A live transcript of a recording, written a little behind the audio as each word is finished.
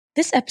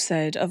This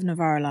episode of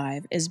Novara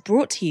Live is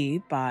brought to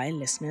you by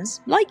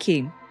listeners like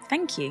you.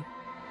 Thank you.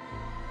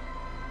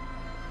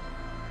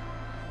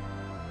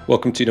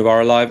 Welcome to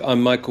Novara Live.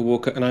 I'm Michael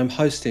Walker and I'm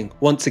hosting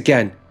once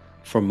again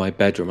from my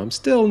bedroom. I'm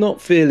still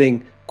not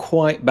feeling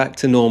quite back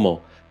to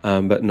normal,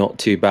 but not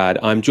too bad.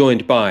 I'm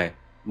joined by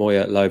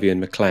Moya,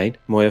 Lothian-McLean.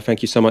 Moya,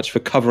 thank you so much for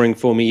covering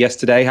for me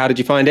yesterday. How did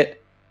you find it?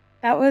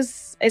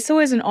 It's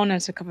always an honour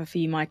to cover for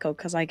you, Michael,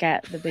 because I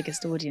get the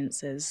biggest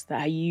audiences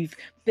that you've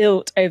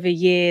built over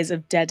years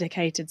of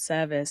dedicated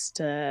service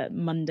to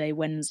Monday,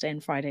 Wednesday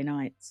and Friday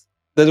nights.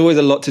 There's always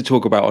a lot to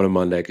talk about on a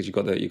Monday because you've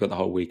got the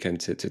whole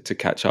weekend to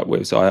catch up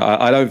with. So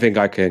I don't think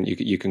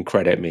you can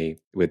credit me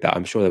with that.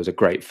 I'm sure there was a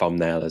great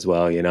thumbnail as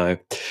well, you know.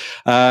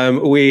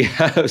 We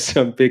have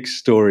some big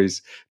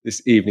stories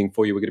this evening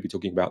for you. We're going to be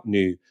talking about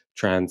new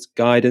trans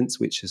guidance,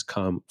 which has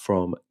come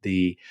from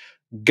the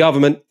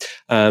government,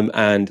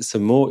 and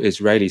some more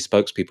Israeli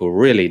spokespeople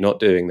really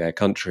not doing their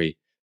country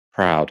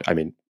proud. I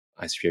mean,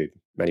 I assume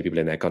many people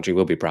in their country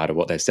will be proud of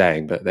what they're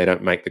saying, but they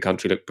don't make the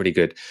country look pretty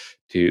good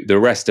to the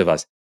rest of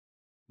us.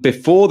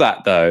 Before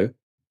that, though,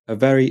 a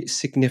very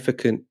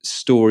significant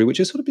story which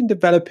has sort of been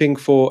developing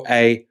for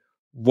a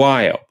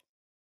while.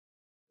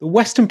 The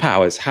Western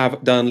powers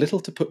have done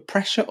little to put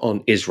pressure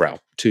on Israel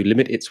to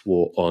limit its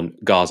war on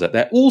Gaza.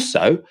 There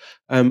also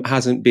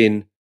hasn't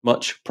been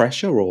much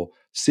pressure or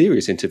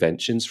serious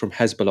interventions from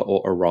Hezbollah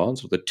or Iran,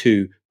 so the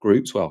two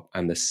groups,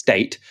 and the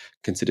state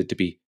considered to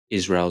be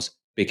Israel's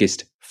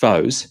biggest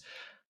foes.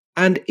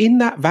 And in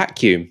that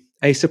vacuum,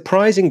 a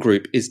surprising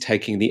group is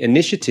taking the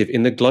initiative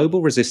in the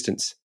global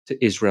resistance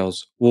to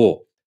Israel's war,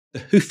 the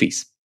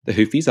Houthis. The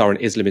Houthis are an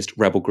Islamist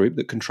rebel group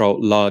that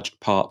control large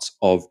parts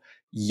of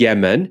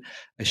Yemen,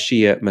 a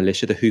Shia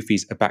militia. The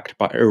Houthis are backed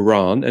by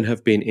Iran and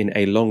have been in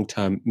a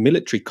long-term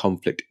military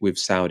conflict with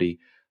Saudi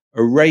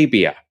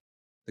Arabia.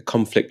 The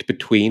conflict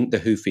between the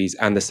Houthis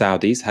and the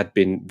Saudis had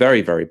been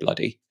very, very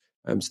bloody.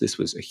 So this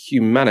was a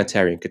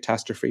humanitarian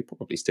catastrophe,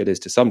 probably still is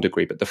to some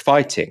degree, but the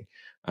fighting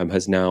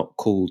has now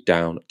cooled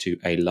down to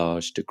a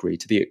large degree,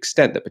 to the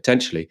extent that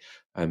potentially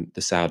the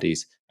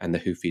Saudis and the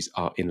Houthis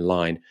are in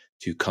line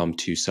to come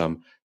to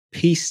some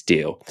peace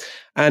deal.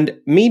 And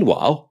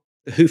meanwhile,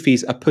 the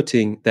Houthis are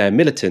putting their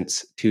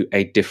militants to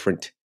a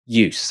different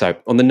use. So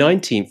on the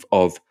 19th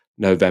of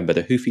November,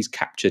 the Houthis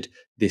captured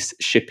this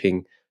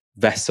shipping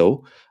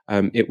vessel.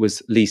 It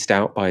was leased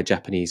out by a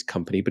Japanese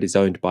company, but is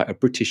owned by a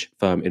British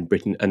firm in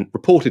Britain. And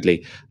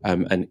reportedly,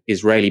 an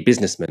Israeli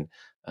businessman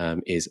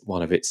is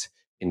one of its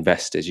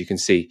investors. You can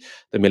see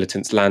the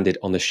militants landed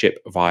on the ship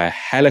via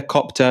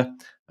helicopter,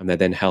 and they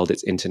then held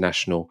its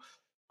international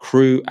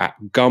crew at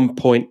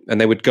gunpoint.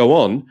 And they would go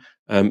on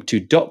to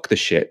dock the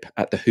ship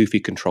at the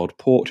Houthi-controlled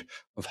port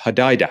of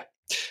Hodeidah.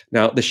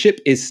 Now, the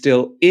ship is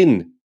still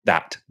in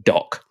that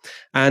dock,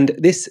 and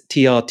this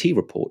TRT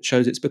report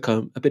shows it's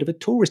become a bit of a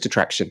tourist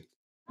attraction.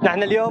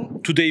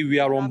 Today we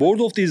are on board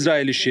of the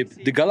Israeli ship,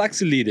 the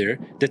Galaxy Leader,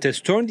 that has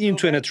turned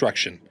into an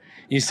attraction.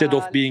 Instead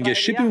of being a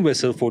shipping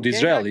vessel for the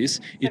Israelis,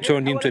 it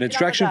turned into an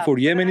attraction for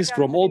Yemenis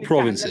from all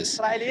provinces.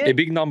 A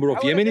big number of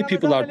Yemeni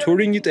people are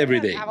touring it every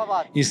day.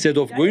 Instead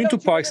of going to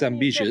parks and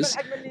beaches,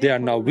 they are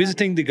now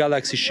visiting the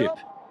Galaxy ship.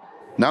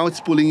 Now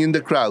it's pulling in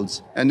the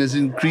crowds and is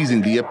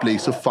increasingly a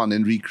place of fun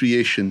and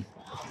recreation.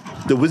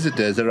 The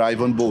visitors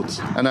arrive on boats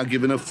and are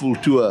given a full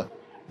tour.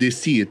 They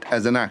see it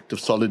as an act of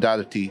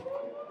solidarity.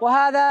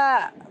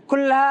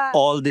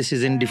 All this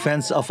is in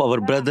defense of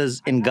our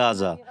brothers in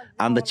Gaza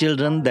and the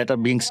children that are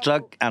being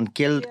struck and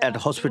killed at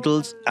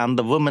hospitals and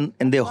the women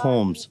in their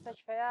homes.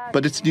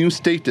 But its new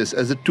status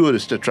as a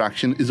tourist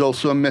attraction is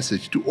also a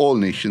message to all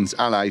nations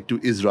allied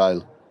to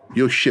Israel.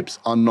 Your ships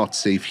are not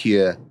safe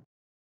here.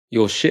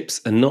 Your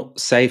ships are not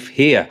safe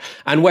here.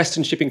 And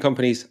Western shipping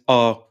companies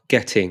are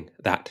getting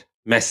that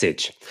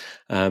message.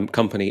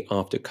 Company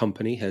after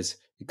company has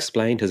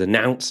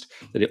announced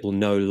that it will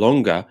no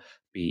longer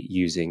be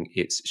using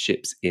its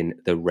ships in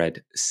the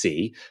Red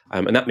Sea.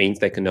 And that means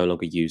they can no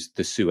longer use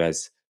the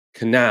Suez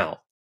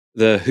Canal.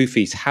 The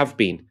Houthis have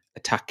been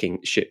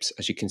attacking ships,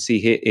 as you can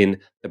see here, in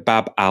the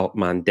Bab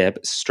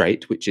al-Mandeb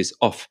Strait, which is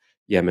off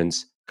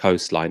Yemen's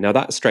coastline. Now,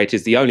 that strait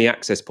is the only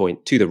access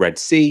point to the Red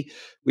Sea,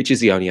 which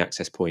is the only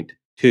access point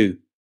to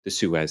the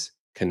Suez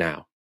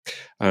Canal.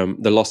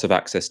 The loss of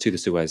access to the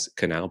Suez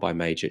Canal by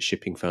major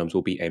shipping firms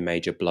will be a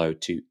major blow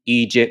to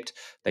Egypt.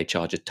 They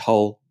charge a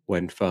toll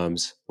when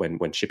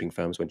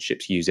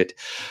ships use it.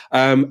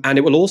 And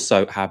it will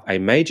also have a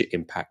major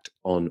impact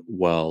on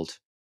world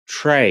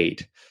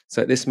trade.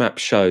 So this map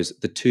shows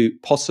the two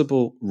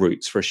possible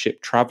routes for a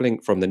ship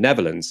traveling from the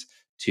Netherlands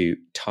to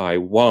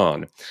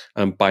Taiwan.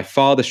 By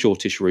far the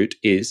shortest route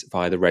is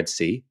via the Red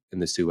Sea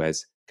and the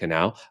Suez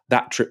Canal.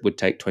 That trip would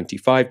take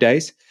 25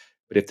 days.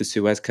 But if the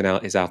Suez Canal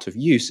is out of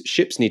use,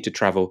 ships need to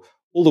travel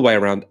all the way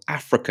around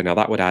Africa. Now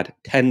that would add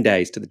 10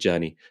 days to the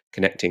journey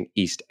connecting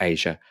East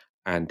Asia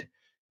and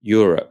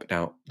Europe.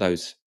 Now,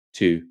 those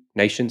two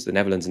nations, the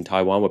Netherlands and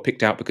Taiwan, were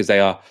picked out because they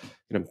are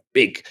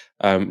big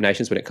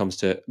nations when it comes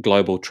to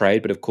global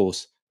trade. But of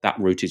course, that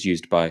route is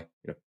used by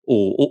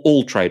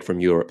all trade from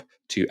Europe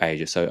to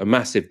Asia. So a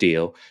massive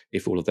deal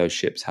if all of those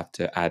ships have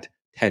to add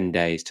 10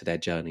 days to their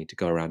journey to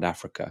go around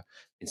Africa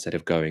instead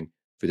of going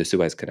through the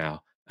Suez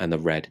Canal and the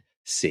Red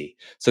Sea.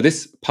 So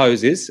this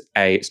poses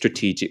a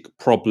strategic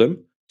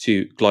problem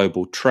to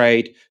global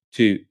trade,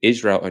 to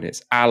Israel and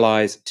its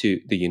allies, to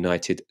the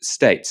United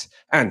States.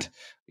 And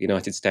the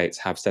United States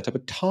have set up a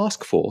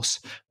task force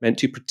meant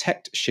to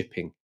protect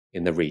shipping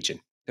in the region.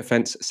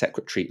 Defense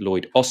Secretary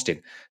Lloyd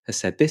Austin has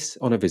said this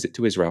on a visit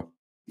to Israel.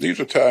 These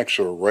attacks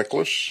are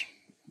reckless,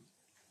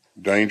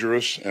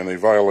 dangerous, and they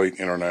violate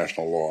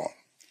international law.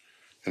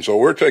 And so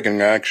we're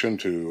taking action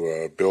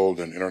to build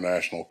an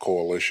international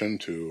coalition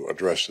to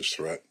address this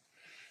threat.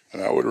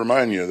 And I would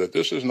remind you that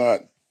this is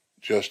not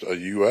just a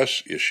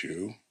U.S.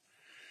 issue.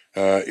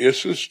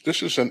 This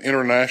is an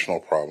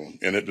international problem,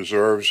 and it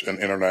deserves an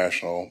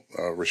international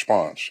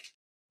response.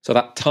 So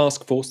that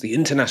task force, the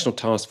international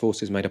task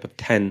force, is made up of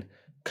 10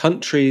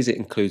 countries. It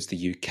includes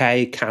the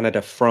UK,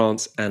 Canada,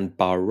 France, and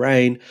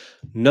Bahrain.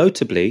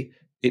 Notably,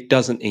 it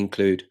doesn't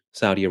include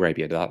Saudi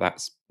Arabia.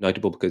 That's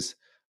notable because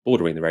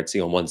bordering the Red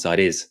Sea on one side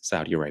is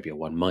Saudi Arabia.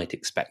 One might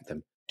expect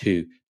them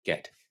to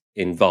get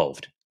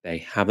involved. They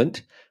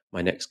haven't.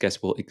 My next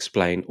guest will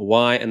explain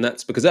why, and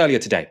that's because earlier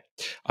today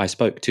I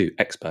spoke to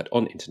expert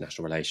on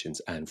international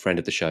relations and friend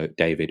of the show,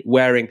 David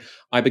Waring.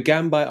 I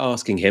began by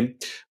asking him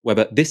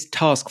whether this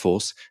task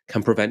force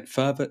can prevent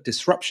further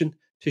disruption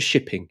to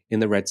shipping in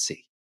the Red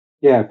Sea.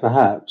 Yeah,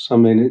 perhaps. I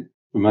mean, it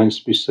remains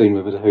to be seen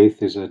whether the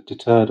Houthis are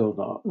deterred or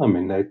not. I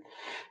mean,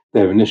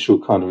 their initial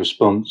kind of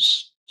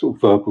response, sort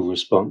of verbal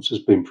response, has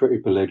been pretty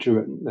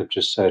belligerent. They've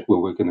just said,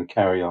 well, we're going to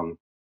carry on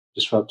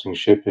disrupting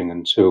shipping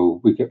until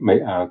we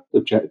meet our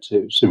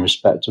objectives in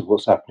respect of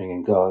what's happening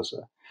in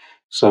Gaza.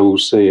 So we'll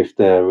see if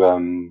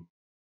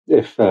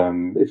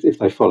if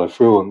they follow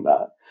through on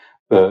that.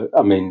 But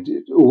I mean,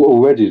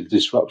 already the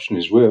disruption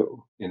is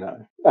real,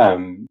 and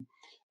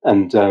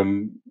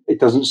it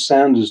doesn't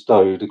sound as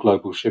though the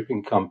global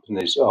shipping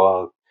companies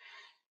are,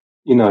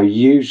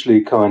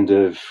 usually kind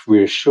of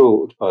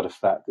reassured by the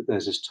fact that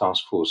there's this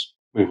task force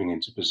moving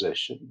into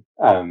position.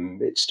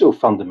 It's still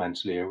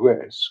fundamentally a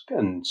risk,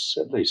 and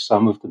at least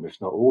some of them, if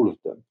not all of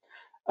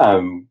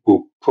them,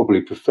 will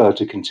probably prefer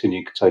to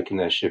continue taking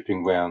their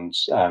shipping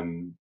rounds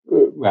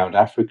around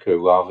Africa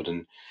rather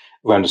than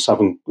around the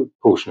southern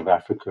portion of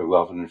Africa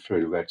rather than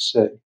through the Red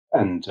Sea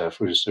and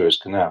through the Suez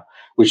Canal,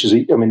 which is,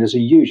 there's a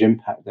huge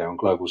impact there on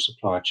global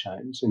supply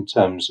chains in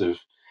terms of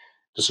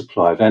the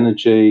supply of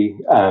energy,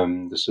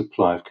 the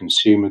supply of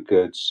consumer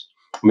goods.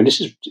 I mean,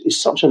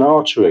 it's such an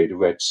artery, the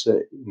Red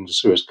Sea and the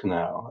Suez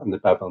Canal and the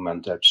Bab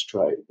el-Mandeb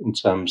Strait in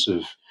terms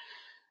of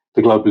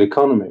the global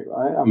economy,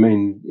 right? I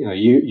mean,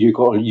 you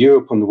got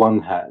Europe on the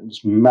one hand,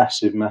 this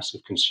massive,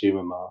 massive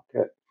consumer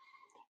market.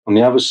 On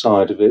the other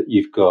side of it,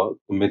 you've got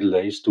the Middle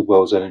East, the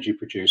world's energy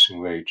producing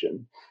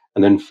region.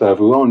 And then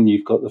further on,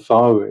 you've got the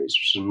Far East,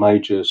 which is a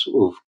major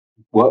sort of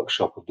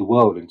workshop of the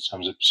world in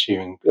terms of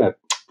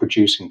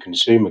producing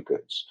consumer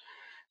goods.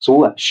 So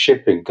all that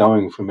shipping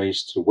going from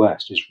east to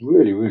west is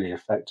really, really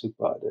affected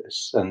by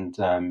this. And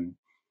I'm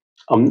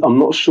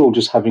not sure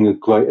just having a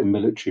greater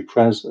military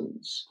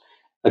presence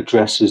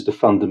addresses the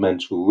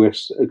fundamental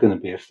risks that are going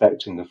to be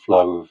affecting the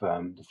flow of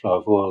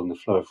oil and the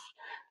flow of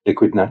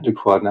liquid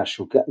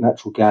natural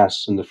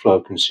gas and the flow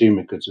of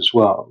consumer goods as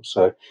well.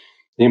 So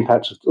the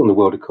impact on the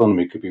world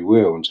economy could be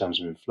real in terms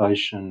of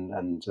inflation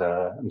and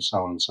so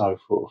on and so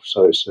forth.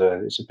 So it's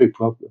a big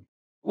problem.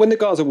 When the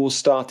Gaza War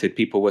started,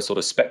 people were sort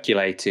of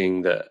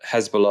speculating that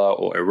Hezbollah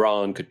or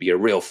Iran could be a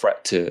real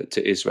threat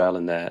to Israel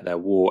and their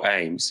war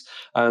aims.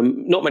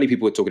 Not many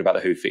people were talking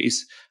about the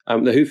Houthis.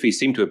 The Houthis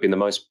seem to have been the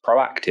most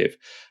proactive.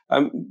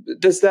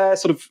 Does their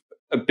sort of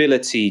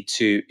ability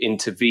to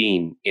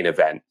intervene in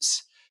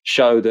events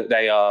show that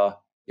they are,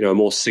 a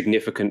more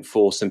significant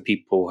force than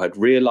people had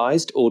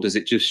realized, or does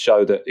it just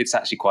show that it's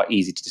actually quite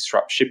easy to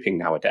disrupt shipping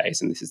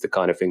nowadays? And this is the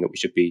kind of thing that we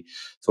should be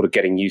sort of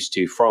getting used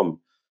to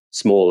from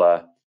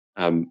smaller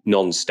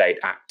non-state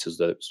actors.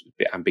 That's a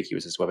bit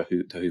ambiguous as to whether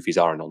the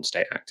Houthis are a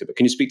non-state actor. But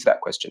can you speak to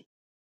that question?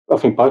 I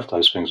think both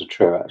those things are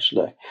true,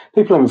 actually.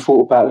 People haven't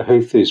thought about the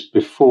Houthis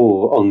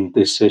before on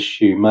this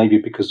issue, maybe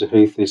because the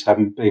Houthis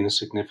haven't been a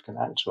significant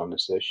actor on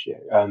this issue.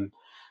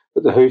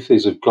 But the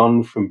Houthis have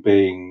gone from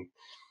being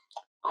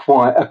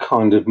quite a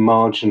kind of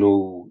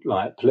marginal,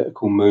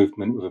 political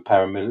movement with a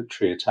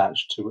paramilitary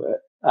attached to it,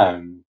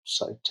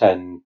 say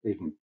 10,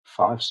 even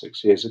 5,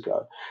 6 years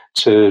ago,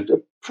 to a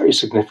pretty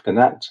significant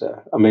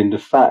actor. I mean, the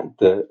fact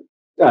that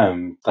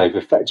they've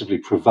effectively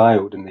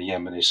prevailed in the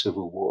Yemeni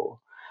civil war,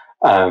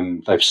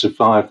 they've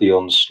survived the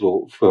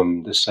onslaught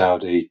from the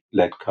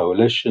Saudi-led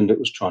coalition that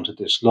was trying to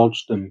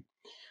dislodge them,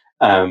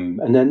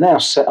 and they're now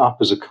set up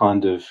as a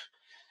kind of,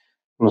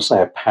 I want to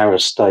say, a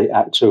para-state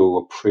actor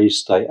or a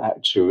pre-state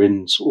actor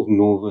in sort of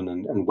northern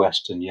and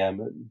western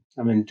Yemen.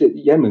 I mean,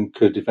 Yemen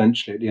could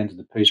eventually, at the end of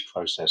the peace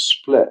process,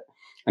 split,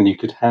 and you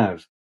could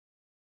have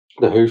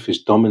the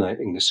Houthis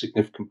dominating a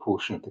significant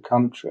portion of the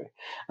country.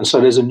 And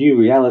so there's a new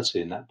reality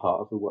in that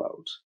part of the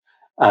world.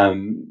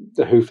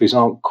 The Houthis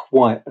aren't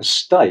quite a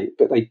state,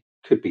 but they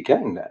could be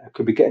getting there,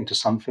 could be getting to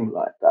something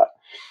like that.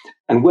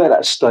 And where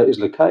that state is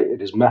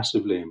located is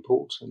massively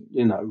important,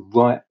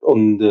 right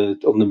on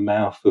the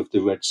mouth of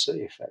the Red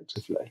Sea,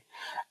 effectively.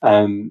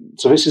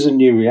 So this is a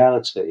new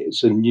reality.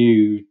 It's a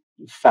new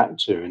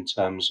factor in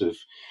terms of,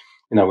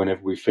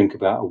 whenever we think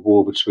about a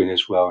war between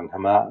Israel and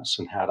Hamas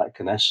and how that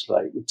can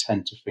escalate, we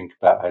tend to think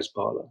about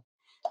Hezbollah.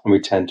 And we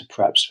tend to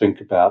perhaps think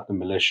about the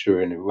militia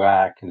in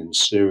Iraq and in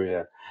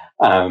Syria,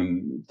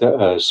 and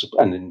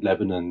in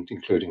Lebanon,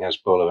 including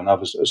Hezbollah and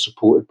others that are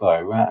supported by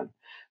Iran.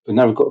 But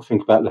now we've got to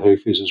think about the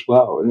Houthis as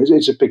well. And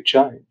it's a big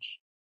change.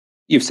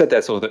 You've said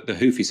there sort of that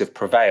the Houthis have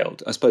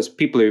prevailed. I suppose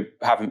people who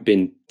haven't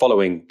been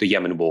following the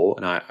Yemen war,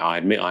 and I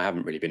admit I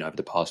haven't really been over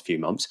the past few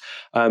months,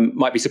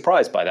 might be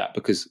surprised by that,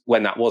 because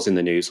when that was in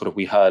the news, sort of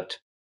we heard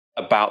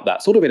about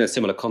that sort of in a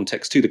similar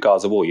context to the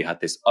Gaza war. You had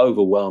this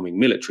overwhelming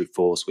military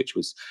force, which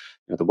was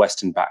the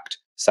Western-backed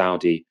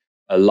Saudi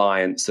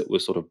alliance that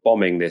was sort of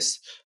bombing this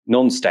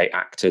non-state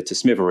actor to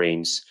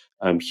smithereens,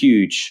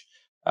 huge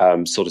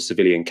sort of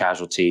civilian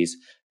casualties.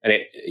 And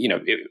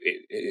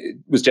it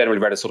was generally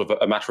read as sort of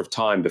a matter of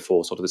time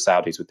before sort of the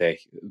Saudis with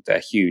their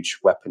huge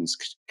weapons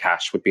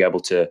cache would be able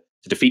to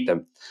defeat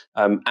them.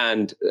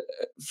 And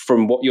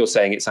from what you're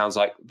saying, it sounds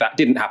like that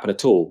didn't happen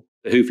at all.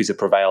 The Houthis have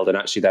prevailed, and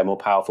actually they're more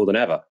powerful than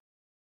ever.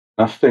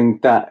 I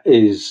think that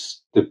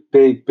is the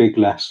big, big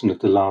lesson of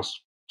the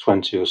last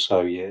 20 or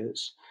so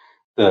years,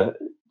 that,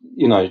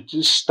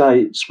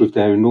 states with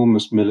their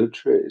enormous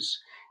militaries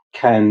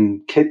can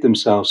kid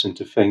themselves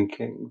into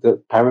thinking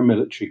that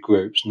paramilitary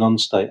groups,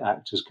 non-state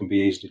actors, can be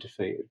easily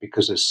defeated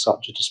because there's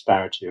such a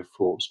disparity of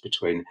force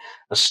between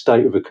a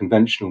state with a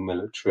conventional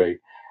military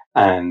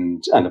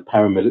and a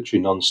paramilitary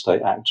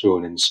non-state actor or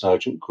an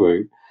insurgent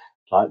group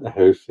like the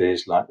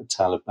Houthis, like the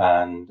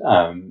Taliban,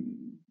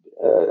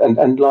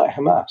 and like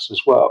Hamas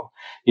as well.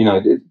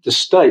 The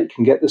state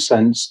can get the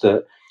sense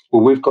that,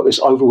 well, we've got this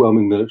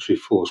overwhelming military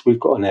force. We've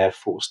got an air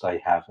force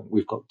they haven't.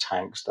 We've got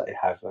tanks they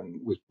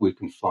haven't. We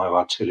can fire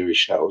artillery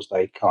shells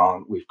they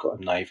can't. We've got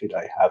a navy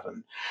they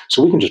haven't.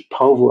 So we can just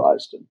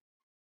pulverize them,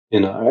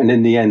 and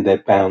in the end,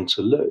 they're bound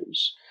to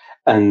lose.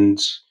 And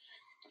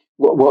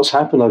what's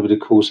happened over the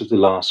course of the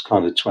last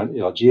kind of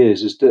 20-odd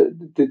years is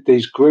that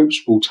these groups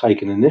will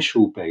take an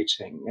initial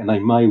beating, and they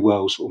may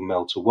well sort of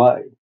melt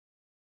away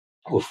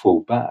or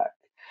fall back.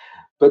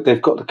 But they've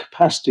got the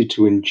capacity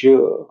to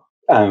endure,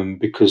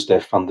 because they're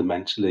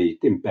fundamentally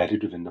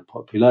embedded within the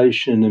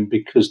population, and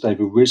because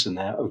they've arisen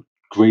out of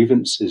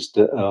grievances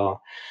that are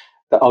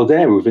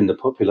there within the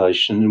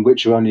population, and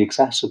which are only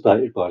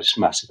exacerbated by this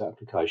massive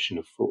application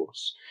of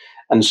force.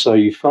 And so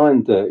you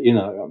find that,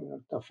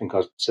 I think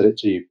I said it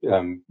to you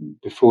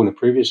before in a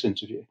previous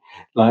interview,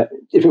 like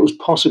if it was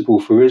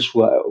possible for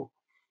Israel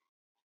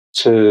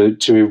to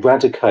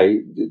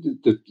eradicate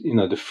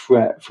the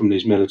threat from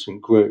these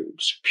militant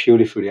groups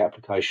purely through the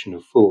application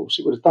of force,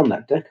 it would have done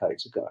that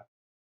decades ago.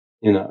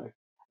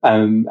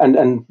 And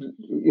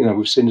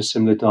we've seen a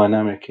similar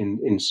dynamic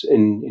in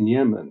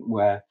Yemen,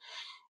 where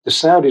the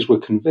Saudis were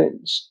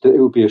convinced that it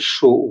would be a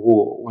short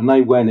war when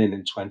they went in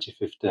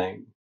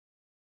 2015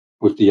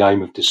 with the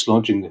aim of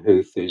dislodging the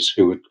Houthis,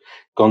 who had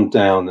gone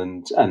down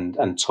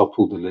and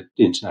toppled the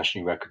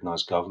internationally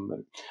recognised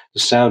government. The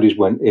Saudis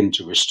went in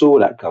to restore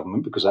that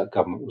government because that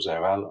government was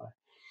their ally.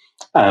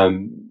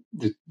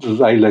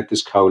 They led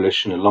this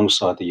coalition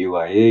alongside the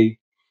UAE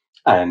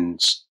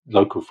and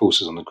local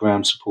forces on the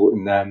ground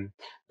supporting them.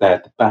 They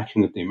had the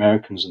backing of the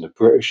Americans and the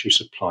British, who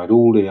supplied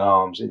all the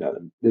arms,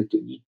 the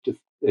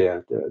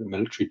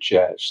military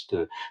jets,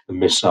 the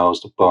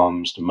missiles, the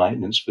bombs, the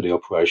maintenance for the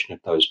operation of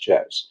those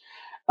jets.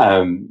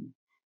 And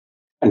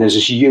there's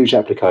this huge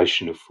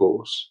application of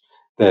force.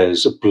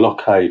 There's a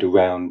blockade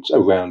around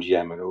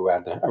Yemen,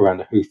 around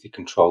the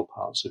Houthi-controlled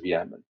parts of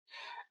Yemen.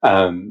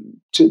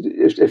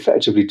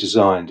 Effectively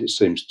designed, it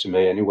seems to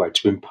me anyway,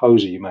 to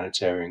impose a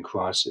humanitarian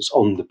crisis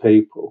on the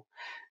people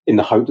in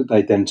the hope that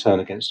they then turn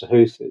against the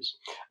Houthis.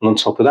 And on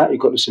top of that, you've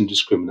got this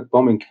indiscriminate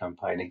bombing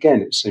campaign.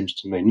 Again, it seems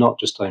to me not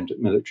just aimed at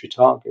military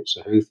targets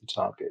or Houthi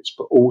targets,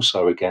 but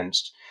also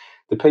against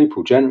the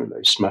people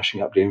generally,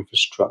 smashing up the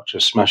infrastructure,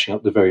 smashing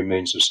up the very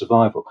means of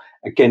survival,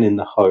 again in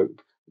the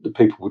hope that the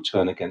people would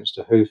turn against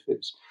the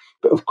Houthis.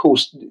 But of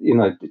course,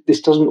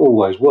 this doesn't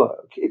always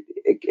work.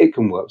 It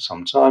can work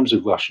sometimes.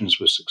 The Russians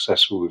were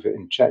successful with it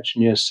in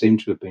Chechnya, seem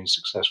to have been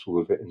successful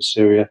with it in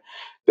Syria.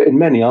 But in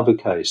many other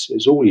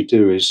cases, all you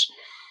do is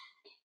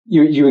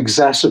you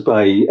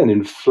exacerbate and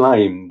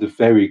inflame the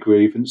very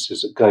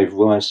grievances that gave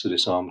rise to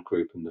this armed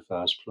group in the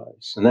first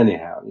place. And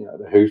anyhow,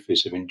 the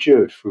Houthis have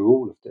endured through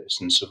all of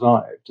this and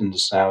survived. And the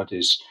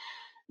Saudis,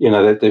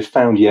 they've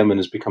found Yemen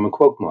has become a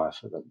quagmire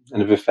for them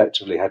and have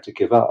effectively had to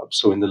give up.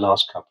 So in the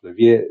last couple of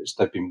years,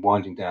 they've been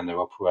winding down their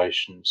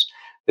operations.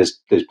 There's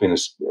been a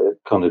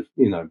kind of,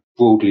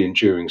 broadly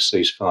enduring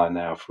ceasefire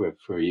now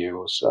for a year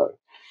or so.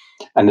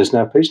 And there's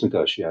now peace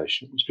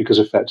negotiations because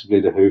effectively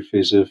the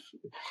Houthis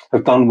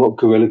have done what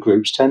guerrilla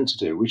groups tend to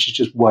do, which is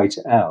just wait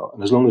it out.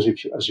 And as long as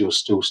you're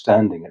still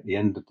standing at the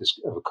end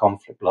of a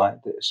conflict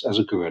like this as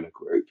a guerrilla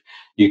group,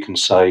 you can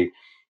say,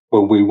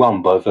 well, we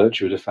won by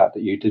virtue of the fact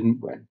that you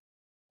didn't win.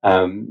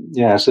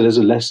 So there's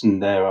a lesson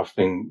there, I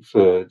think,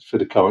 for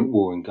the current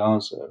war in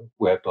Gaza,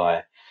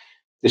 whereby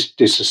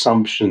this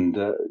assumption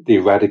that the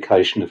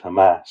eradication of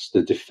Hamas,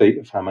 the defeat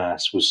of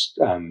Hamas, was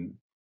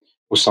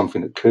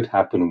something that could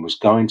happen and was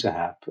going to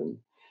happen,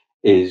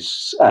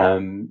 is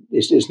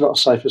not a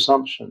safe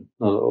assumption,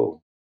 not at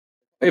all.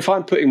 If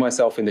I'm putting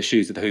myself in the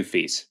shoes of the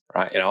Houthis,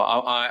 right,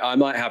 I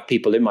might have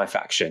people in my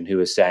faction who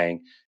are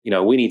saying,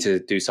 we need to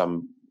do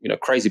some,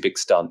 crazy big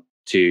stunt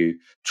to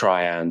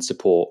try and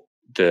support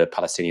the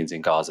Palestinians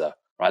in Gaza,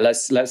 right?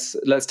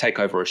 Let's take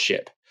over a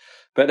ship.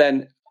 But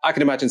then I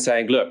can imagine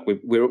saying, look,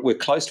 we're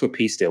close to a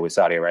peace deal with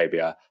Saudi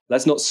Arabia.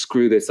 Let's not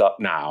screw this up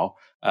now.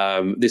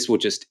 This will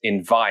just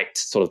invite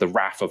sort of the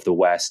wrath of the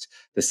West.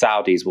 The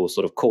Saudis will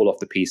sort of call off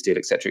the peace deal,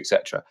 et cetera, et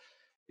cetera.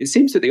 It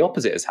seems that the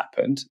opposite has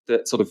happened,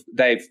 that sort of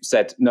they've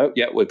said, no,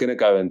 we're going to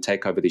go and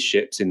take over these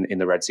ships in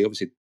the Red Sea.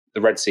 Obviously,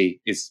 the Red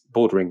Sea is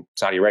bordering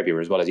Saudi Arabia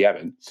as well as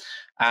Yemen.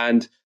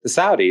 And the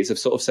Saudis have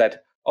sort of said,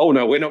 oh,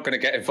 no, we're not going to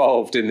get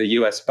involved in the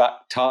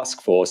US-backed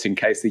task force in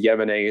case the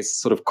Yemenis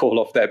sort of call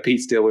off their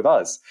peace deal with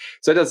us.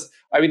 So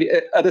are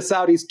the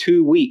Saudis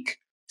too weak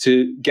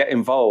to get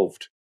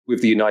involved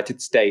with the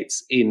United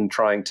States in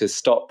trying to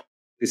stop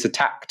this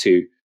attack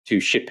to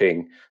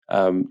shipping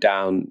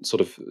down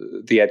sort of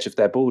the edge of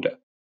their border?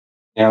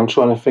 Yeah, I'm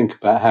trying to think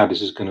about how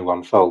this is going to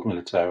unfold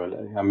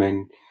militarily. I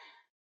mean,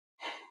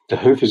 the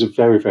Houthis are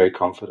very, very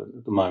confident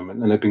at the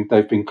moment, and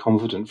they've been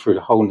confident through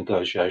the whole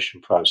negotiation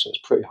process,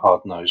 pretty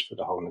hard-nosed for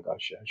the whole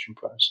negotiation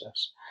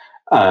process.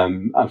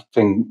 I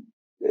think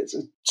there's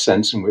a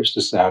sense in which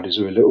the Saudis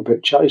are a little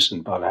bit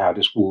chastened by how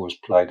this war has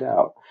played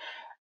out.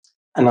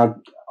 And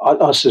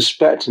I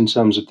suspect in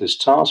terms of this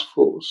task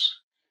force,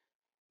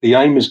 the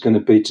aim is going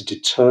to be to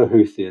deter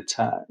Houthi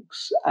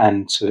attacks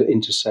and to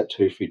intercept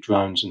Houthi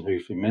drones and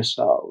Houthi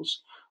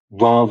missiles,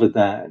 rather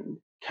than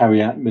carry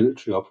out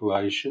military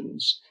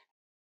operations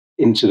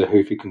into the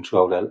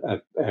Houthi-controlled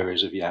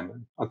areas of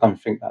Yemen. I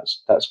don't think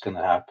that's going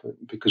to happen,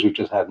 because we've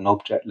just had an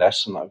object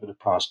lesson over the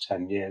past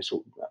 10 years,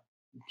 or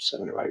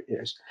 7 or 8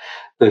 years,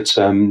 that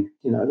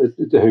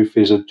the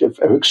Houthis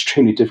are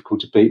extremely difficult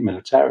to beat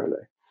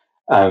militarily.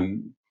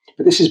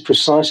 But this is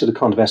precisely the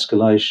kind of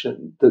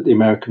escalation that the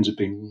Americans have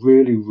been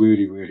really,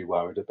 really, really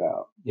worried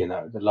about.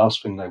 The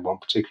last thing they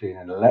want, particularly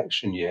in an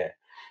election year,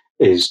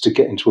 is to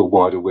get into a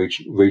wider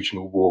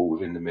regional war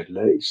within the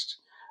Middle East.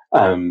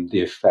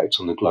 The effect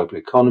on the global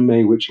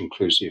economy, which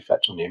includes the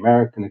effect on the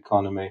American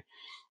economy,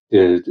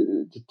 the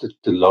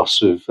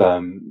loss of,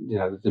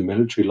 the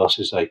military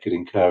losses they could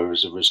incur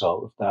as a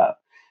result of that.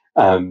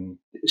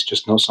 It's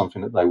just not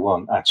something that they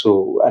want at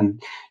all.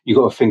 And you've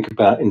got to think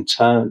about, in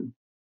turn,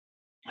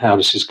 how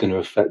this is going to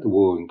affect the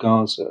war in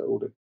Gaza, or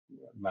the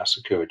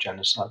massacre or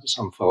genocide that's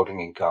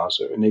unfolding in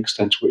Gaza, and the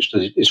extent to which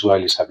the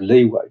Israelis have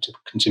leeway to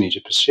continue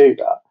to pursue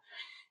that.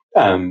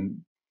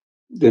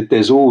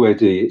 There's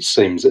already, it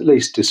seems, at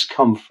least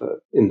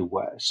discomfort in the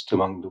West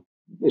among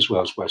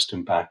Israel's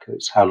Western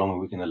backers. How long are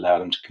we going to allow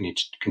them to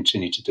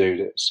continue to do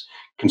this,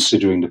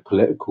 considering the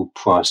political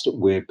price that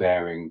we're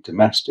bearing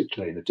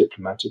domestically and the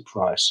diplomatic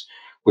price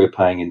we're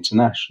paying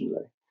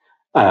internationally?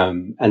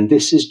 And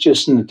this is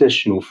just an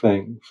additional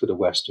thing for the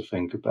West to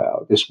think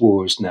about. This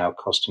war is now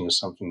costing us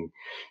something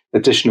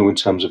additional in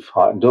terms of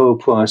heightened oil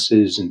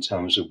prices, in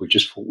terms of we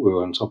just thought we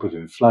were on top of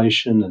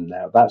inflation, and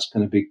now that's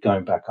going to be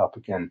going back up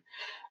again.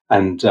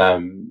 And,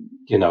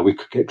 we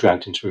could get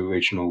dragged into a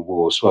regional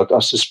war. So I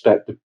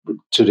suspect that,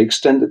 to the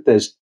extent that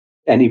there's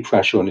any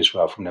pressure on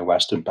Israel from their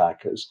Western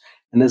backers,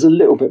 and there's a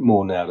little bit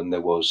more now than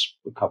there was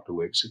a couple of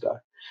weeks ago,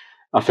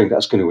 I think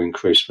that's going to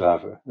increase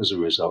further as a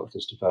result of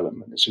this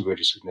development. It's a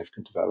really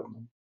significant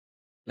development.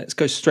 Let's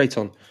go straight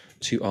on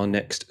to our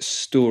next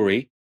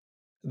story.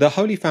 The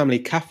Holy Family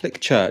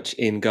Catholic Church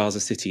in Gaza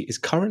City is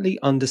currently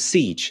under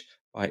siege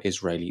by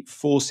Israeli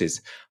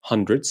forces.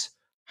 Hundreds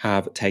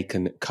have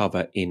taken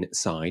cover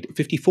inside.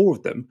 54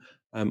 of them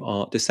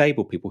are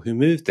disabled people who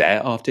moved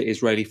there after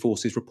Israeli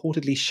forces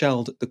reportedly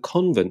shelled the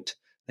convent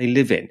they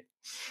live in.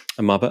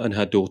 A mother and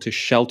her daughter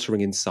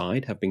sheltering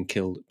inside have been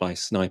killed by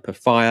sniper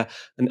fire,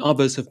 and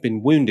others have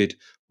been wounded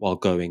while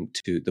going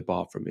to the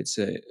bathroom. It's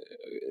a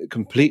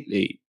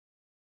completely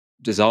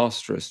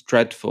disastrous,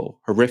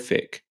 dreadful,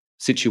 horrific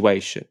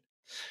situation.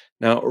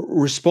 Now,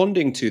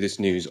 responding to this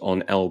news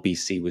on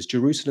LBC was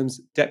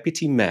Jerusalem's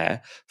Deputy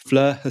Mayor,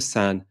 Fleur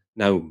Hassan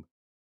Naum.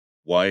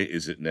 Why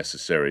is it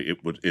necessary, it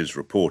is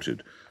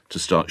reported, to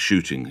start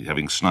shooting,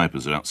 having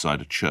snipers outside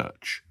a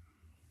church?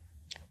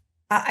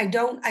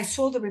 I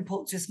saw the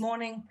reports this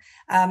morning.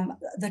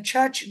 The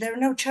church, there are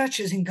no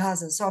churches in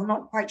Gaza, so I'm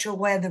not quite sure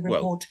where the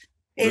report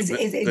is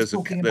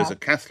talking about. There's a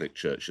Catholic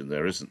church in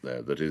there, isn't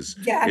there? That is.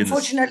 Yeah,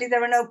 unfortunately,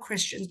 there are no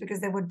Christians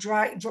because they were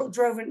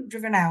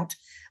driven out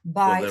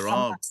by.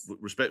 Well,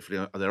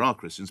 respectfully, there are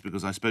Christians,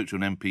 because I spoke to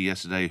an MP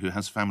yesterday who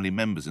has family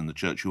members in the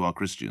church who are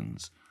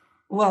Christians.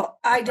 Well,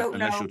 I don't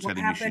know what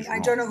happened. I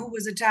don't know who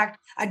was attacked.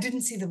 I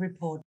didn't see the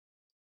report.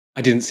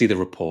 I didn't see the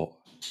report.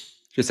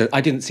 Just said,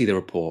 I didn't see the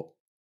report.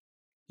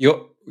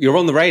 You're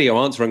on the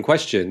radio answering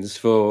questions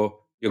for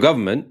your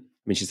government. I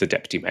mean, she's the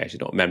deputy mayor. She's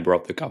not a member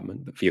of the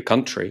government, but for your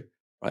country.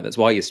 right? That's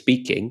why you're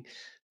speaking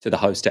to the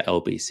host at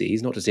LBC.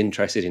 He's not just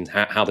interested in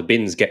how the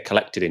bins get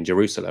collected in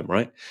Jerusalem,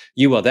 right?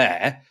 You are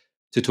there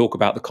to talk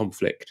about the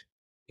conflict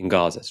in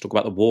Gaza, to talk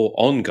about the war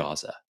on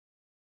Gaza.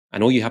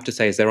 And all you have to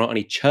say is there aren't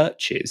any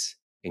churches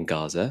in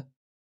Gaza.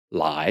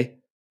 Lie.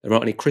 There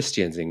aren't any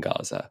Christians in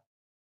Gaza.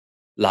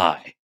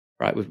 Lie.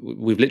 Right?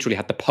 We've literally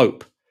had the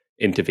Pope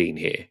intervene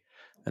here.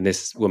 And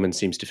this woman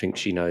seems to think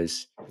she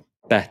knows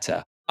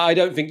better. I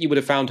don't think you would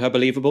have found her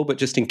believable, but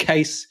just in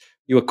case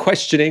you were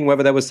questioning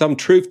whether there was some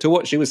truth to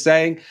what she was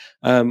saying,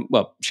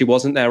 well, she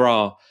wasn't. There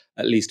are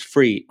at least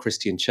 3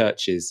 Christian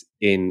churches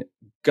in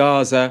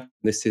Gaza.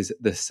 This is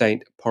the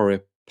St.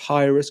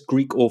 Porphyrios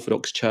Greek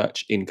Orthodox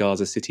Church in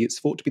Gaza City. It's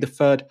thought to be the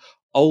 3rd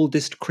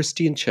oldest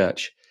Christian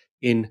church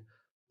in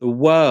the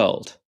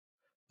world.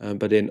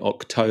 But in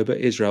October,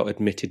 Israel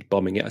admitted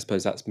bombing it. I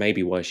suppose that's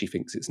maybe why she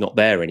thinks it's not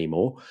there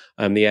anymore.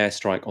 The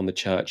airstrike on the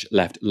church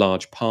left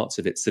large parts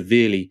of it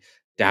severely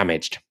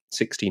damaged.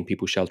 16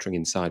 people sheltering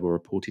inside were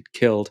reported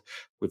killed,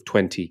 with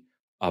 20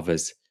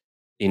 others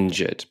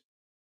injured.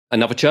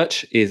 Another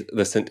church is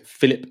the St.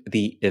 Philip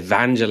the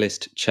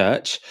Evangelist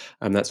Church.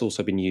 That's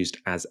also been used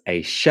as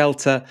a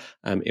shelter.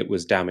 It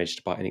was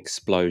damaged by an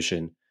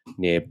explosion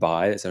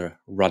nearby. There's a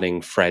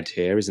running thread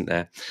here, isn't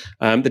there?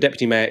 The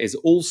deputy mayor is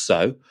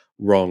also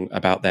wrong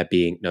about there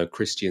being no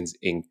Christians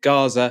in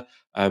Gaza.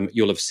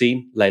 You'll have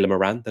seen Layla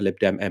Moran, the Lib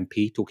Dem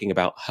MP, talking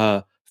about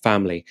her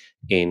family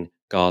in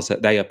Gaza.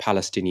 They are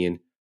Palestinian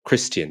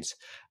Christians.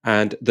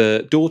 And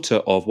the daughter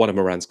of one of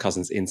Moran's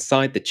cousins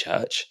inside the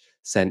church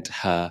sent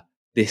her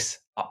this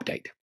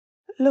update.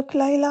 Look,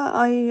 Layla,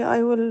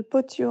 I will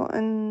put you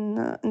in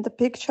the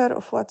picture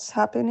of what's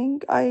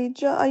happening. I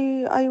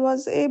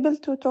was able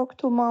to talk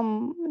to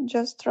mom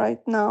just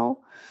right now.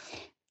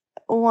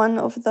 One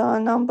of the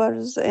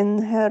numbers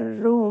in her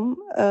room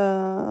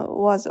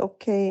was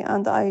okay,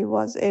 and I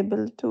was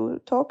able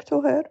to talk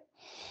to her.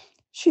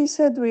 She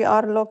said we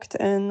are locked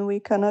in,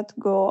 we cannot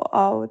go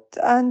out,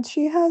 and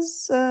she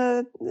has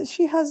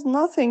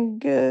nothing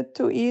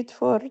to eat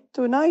for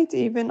tonight,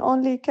 even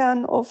only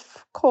can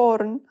of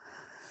corn.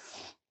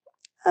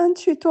 And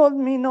she told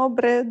me no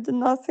bread,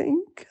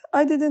 nothing.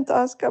 I didn't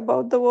ask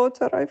about the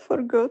water, I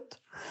forgot.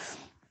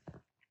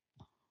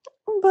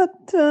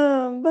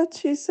 But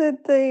she said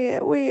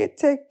we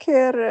take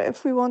care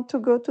if we want to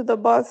go to the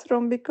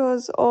bathroom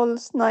because all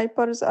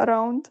snipers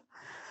around,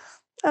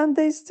 and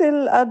they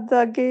still at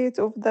the gate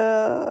of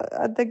the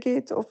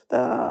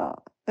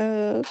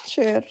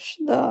church,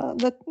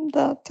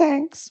 the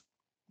tanks.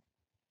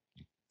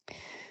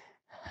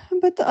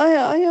 But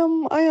I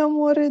am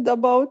worried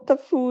about the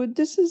food.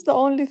 This is the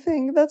only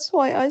thing. That's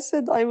why I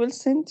said I will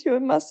send you a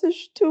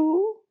message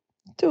to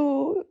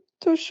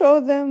show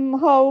them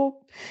how,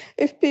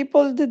 if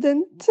people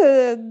didn't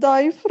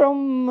die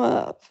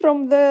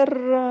from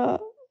their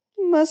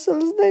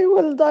muscles, they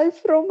will die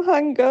from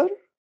hunger.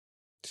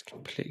 It's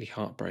completely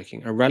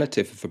heartbreaking. A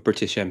relative of a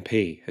British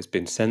MP has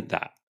been sent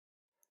that,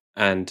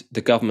 and the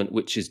government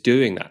which is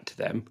doing that to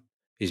them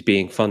is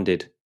being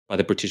funded by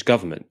the British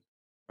government.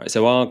 Right?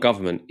 So our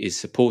government is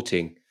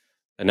supporting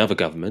another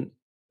government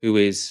who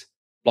is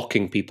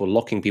locking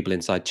people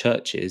inside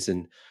churches,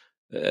 and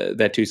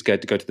they're too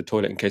scared to go to the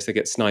toilet in case they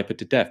get sniped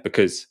to death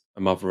because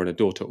a mother and a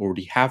daughter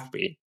already have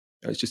been.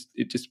 It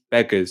just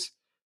beggars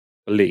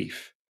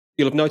belief.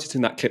 You'll have noticed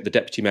in that clip, the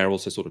deputy mayor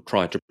also sort of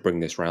tried to bring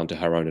this round to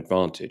her own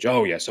advantage.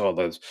 Oh, yes,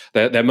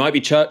 there might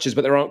be churches,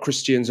 but there aren't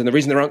Christians. And the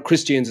reason there aren't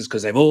Christians is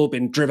because they've all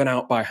been driven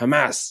out by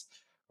Hamas.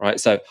 Right?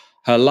 So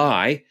her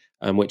lie,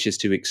 which is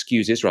to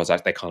excuse Israel's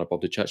act, they can't have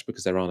bombed a church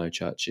because there are no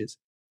churches.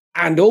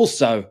 And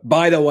also,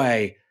 by the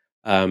way,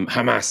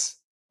 Hamas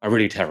are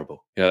really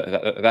terrible. You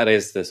know, that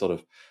is the sort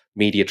of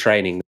media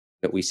training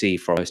that we see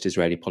from most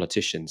Israeli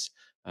politicians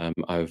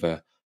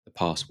over the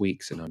past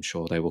weeks, and I'm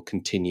sure they will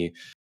continue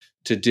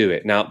to do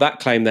it. Now, that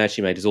claim there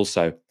she made is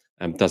also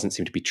doesn't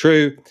seem to be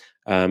true.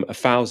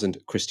 1,000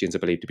 Christians are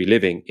believed to be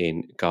living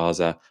in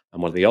Gaza,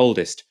 and one of the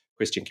oldest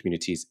Christian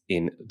communities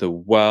in the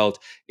world.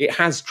 It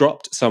has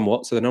dropped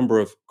somewhat, so the number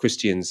of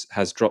Christians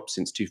has dropped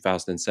since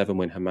 2007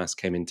 when Hamas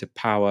came into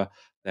power.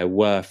 There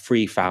were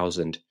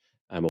 3,000,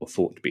 or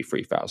thought to be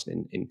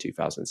 3,000 in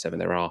 2007.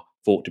 There are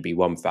thought to be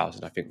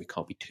 1,000. I think we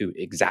can't be too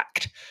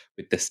exact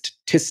with the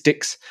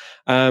statistics.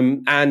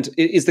 And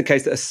it is the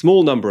case that a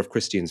small number of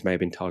Christians may have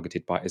been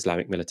targeted by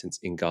Islamic militants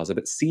in Gaza,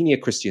 but senior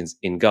Christians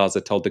in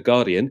Gaza told The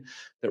Guardian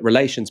that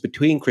relations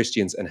between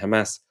Christians and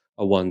Hamas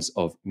are ones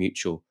of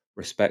mutual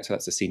respect. So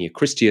that's a senior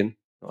Christian,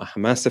 not a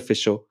Hamas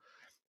official.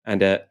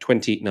 And a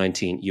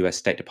 2019 US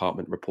State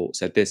Department report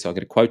said this, so I'm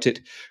going to quote it.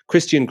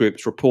 Christian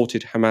groups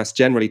reported Hamas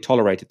generally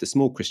tolerated the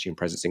small Christian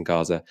presence in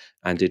Gaza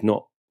and did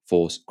not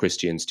force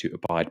Christians to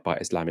abide by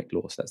Islamic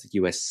law. So that's the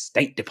US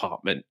State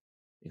Department.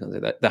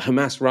 The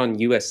Hamas-run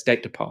US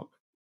State Department.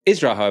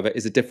 Israel, however,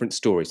 is a different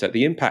story. So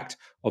the impact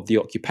of the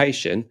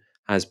occupation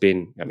has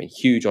been,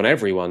 huge on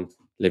everyone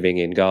living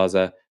in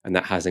Gaza, and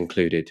that has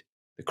included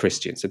the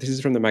Christians. So this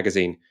is from the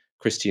magazine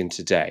Christian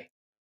Today.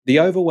 The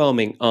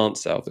overwhelming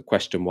answer of the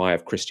question why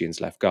have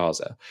Christians left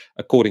Gaza,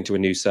 according to a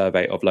new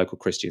survey of local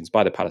Christians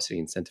by the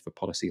Palestinian Center for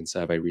Policy and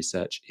Survey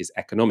Research, is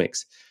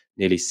economics.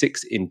 Nearly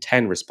 6 in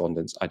 10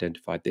 respondents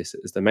identified this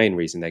as the main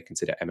reason they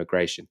consider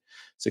emigration.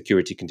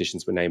 Security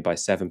conditions were named by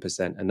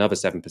 7%, another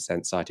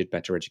 7% cited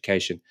better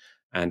education,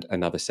 and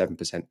another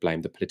 7%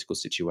 blamed the political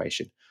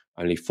situation.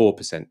 Only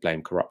 4%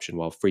 blamed corruption,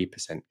 while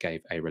 3%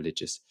 gave a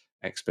religious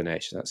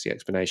explanation. That's the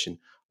explanation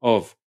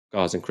of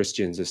Gazan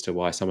Christians as to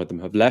why some of them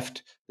have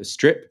left the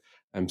Strip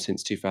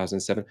since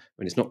 2007. I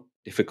mean, it's not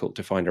difficult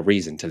to find a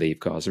reason to leave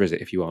Gaza, is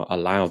it? If you are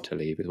allowed to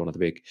leave, is one of the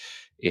big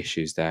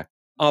issues there.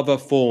 Other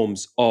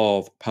forms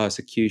of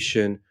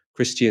persecution.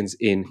 Christians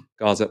in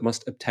Gaza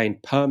must obtain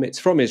permits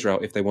from Israel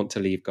if they want to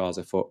leave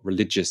Gaza for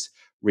religious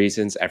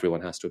reasons.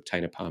 Everyone has to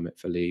obtain a permit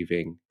for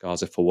leaving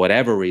Gaza for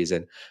whatever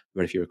reason.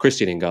 But if you're a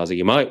Christian in Gaza,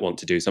 you might want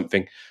to do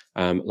something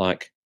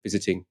like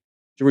visiting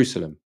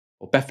Jerusalem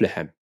or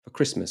Bethlehem for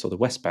Christmas, or the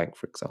West Bank,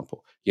 for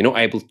example. You're not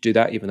able to do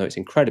that, even though it's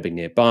incredibly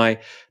nearby,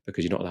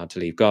 because you're not allowed to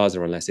leave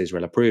Gaza unless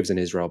Israel approves, and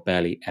Israel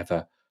barely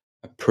ever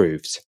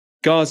approves.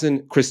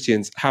 Gazan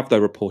Christians have, though,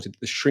 reported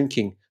the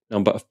shrinking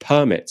number of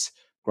permits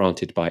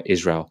granted by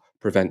Israel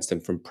prevents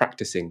them from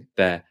practicing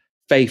their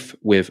faith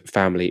with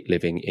family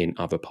living in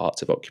other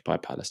parts of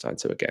occupied Palestine.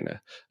 So again,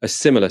 a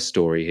similar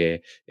story here.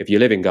 If you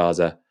live in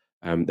Gaza,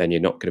 then you're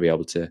not going to be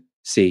able to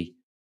see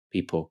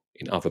people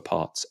in other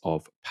parts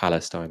of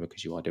Palestine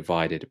because you are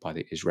divided by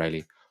the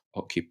Israeli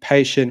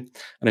occupation.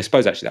 And I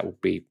suppose actually that will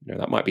be,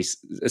 that might be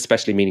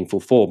especially meaningful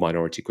for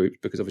minority groups,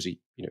 because obviously,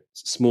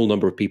 it's a small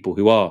number of people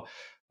who are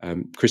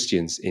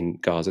Christians in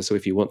Gaza. So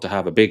if you want to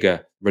have a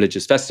bigger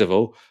religious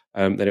festival,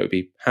 then it would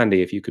be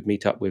handy if you could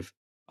meet up with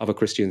other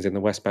Christians in the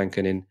West Bank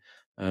and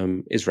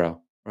in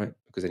Israel, right?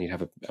 Because then you'd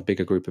have a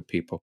bigger group of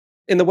people.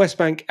 In the West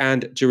Bank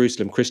and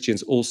Jerusalem,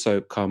 Christians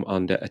also come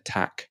under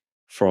attack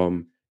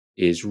from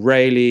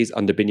Israelis.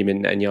 Under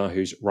Benjamin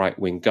Netanyahu's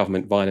right-wing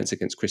government, violence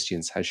against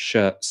Christians has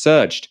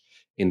surged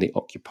in the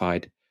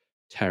occupied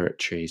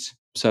territories.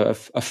 So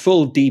a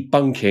full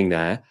debunking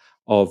there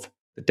of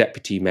the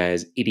deputy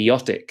mayor's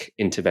idiotic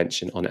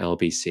intervention on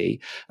LBC.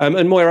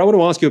 And Moya, I want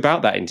to ask you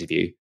about that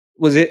interview.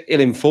 Was it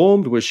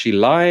ill-informed? Was she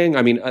lying?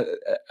 I mean,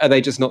 are they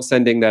just not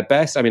sending their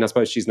best? I mean, I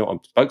suppose she's not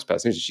a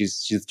spokesperson.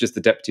 She's just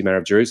the deputy mayor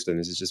of Jerusalem.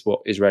 This is just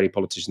what Israeli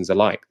politicians are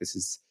like. This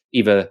is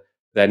either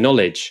their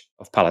knowledge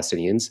of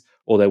Palestinians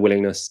or their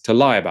willingness to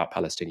lie about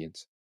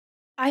Palestinians.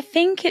 I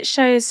think it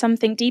shows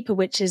something deeper,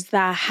 which is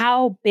that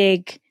how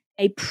big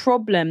a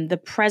problem the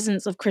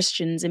presence of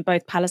Christians in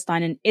both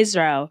Palestine and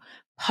Israel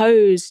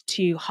pose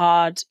to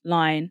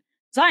hardline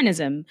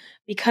Zionism,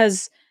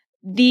 because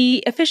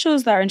the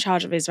officials that are in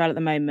charge of Israel at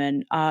the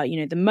moment are,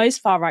 the most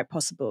far right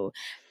possible,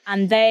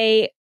 and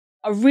they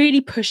are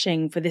really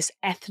pushing for this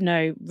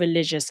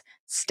ethno-religious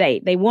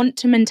state. They want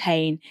to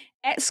maintain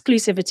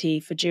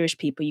exclusivity for Jewish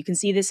people. You can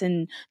see this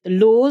in the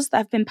laws that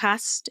have been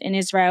passed in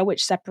Israel,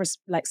 which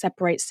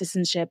separates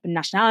citizenship and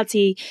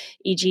nationality.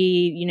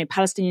 E.g.,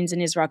 Palestinians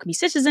in Israel can be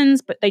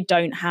citizens, but they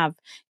don't have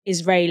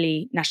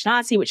Israeli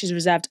nationality, which is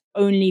reserved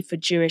only for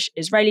Jewish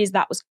Israelis.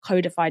 That was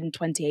codified in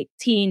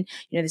 2018.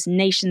 This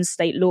nation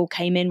state law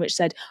came in, which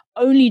said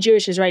only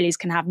Jewish Israelis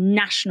can have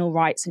national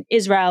rights in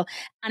Israel.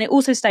 And it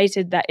also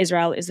stated that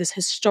Israel is this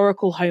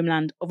historical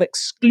homeland of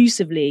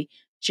exclusively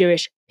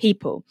Jewish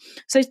people.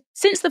 So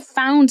since the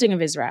founding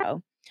of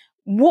Israel,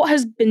 what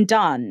has been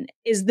done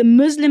is the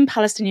Muslim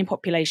Palestinian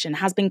population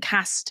has been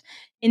cast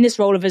in this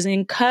role of as an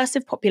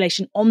incursive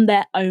population on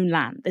their own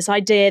land. This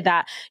idea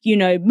that,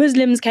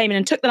 Muslims came in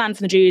and took the land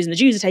from the Jews and the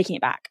Jews are taking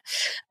it back.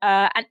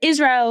 And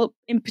Israel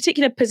in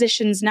particular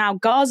positions now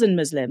Gazan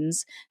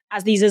Muslims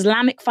as these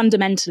Islamic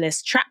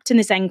fundamentalists trapped in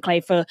this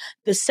enclave for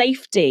the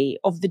safety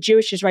of the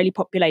Jewish Israeli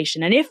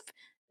population. And if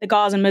the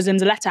Gazan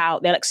Muslims are let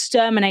out, they'll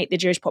exterminate the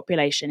Jewish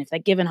population if they're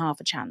given half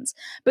a chance.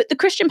 But the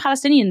Christian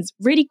Palestinians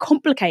really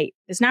complicate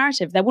this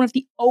narrative. They're one of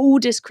the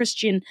oldest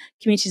Christian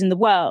communities in the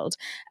world,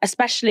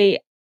 especially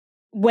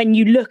when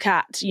you look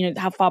at,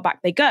 how far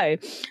back they go.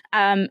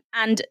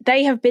 And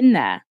they have been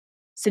there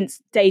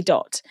since day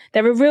dot.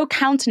 They're a real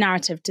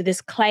counter-narrative to this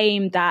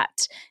claim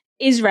that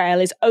Israel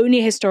is only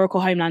a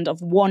historical homeland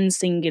of one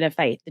singular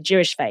faith, the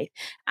Jewish faith,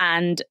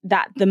 and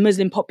that the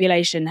Muslim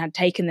population had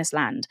taken this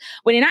land.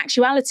 When in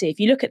actuality, if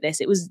you look at this,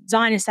 it was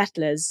Zionist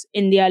settlers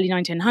in the early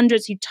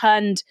 1900s who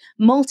turned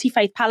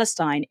multi-faith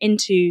Palestine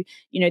into,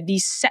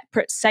 these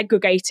separate,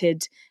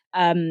 segregated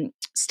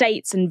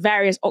states and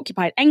various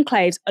occupied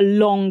enclaves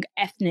along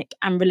ethnic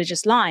and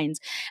religious lines.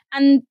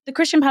 And the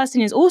Christian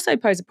Palestinians also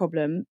pose a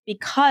problem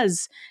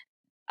because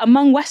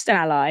among Western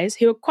allies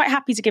who are quite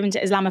happy to give into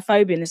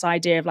Islamophobia and this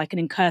idea of like an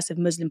incursive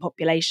Muslim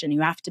population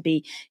who have to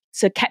be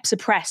kept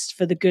suppressed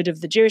for the good of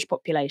the Jewish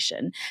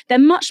population, they're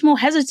much more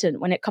hesitant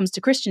when it comes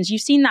to Christians.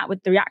 You've seen that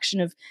with the reaction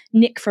of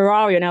Nick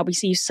Ferrari on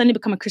LBC, who's suddenly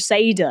become a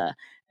crusader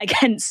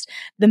against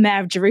the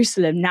mayor of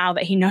Jerusalem now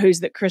that he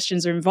knows that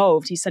Christians are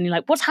involved. He's suddenly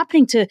like, what's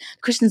happening to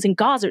Christians in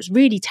Gaza? It's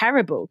really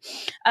terrible.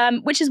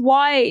 Which is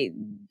why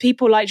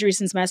people like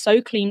Jerusalem's mayor are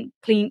so keen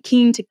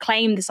to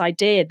claim this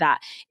idea that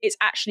it's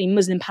actually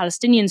Muslim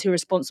Palestinians who are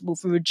responsible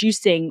for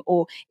reducing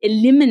or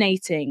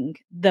eliminating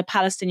the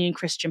Palestinian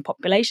Christian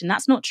population.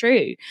 That's not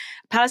true.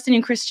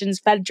 Palestinian Christians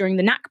fled during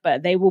the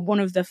Nakba. They were one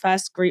of the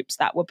first groups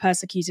that were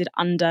persecuted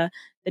under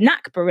the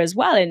Nakba as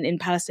well in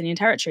Palestinian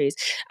territories.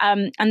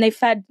 And they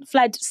fled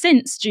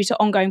since due to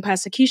ongoing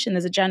persecution.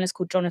 There's a journalist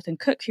called Jonathan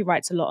Cook who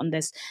writes a lot on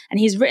this. And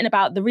he's written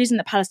about the reason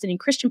that Palestinian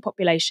Christian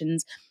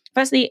populations,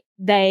 firstly,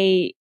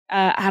 they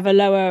have a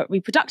lower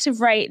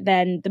reproductive rate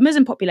than the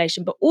Muslim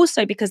population, but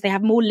also because they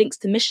have more links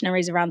to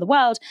missionaries around the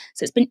world.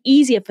 So it's been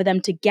easier for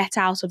them to get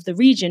out of the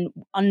region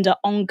under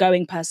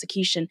ongoing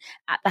persecution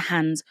at the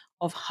hands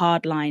of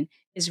hardline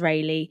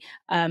Israeli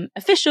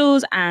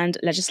officials and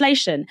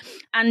legislation.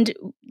 And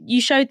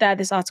you showed there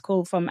this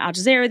article from Al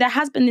Jazeera. There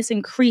has been this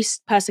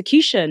increased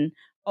persecution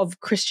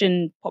of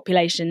Christian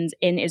populations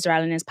in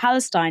Israel and in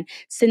Palestine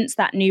since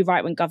that new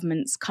right-wing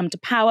government's come to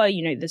power.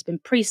 You know, there's been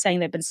priests saying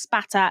they've been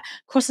spat at,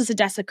 crosses are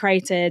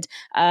desecrated,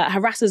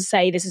 harassers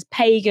say this is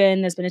pagan,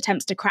 there's been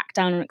attempts to crack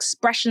down on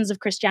expressions of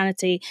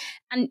Christianity.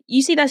 And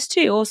you see this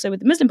too also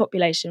with the Muslim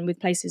population, with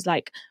places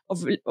like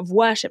of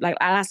worship, like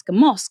Al-Aqsa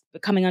Mosque,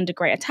 becoming under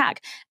great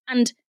attack.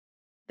 And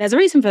there's a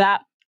reason for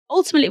that.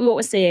 Ultimately, what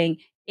we're seeing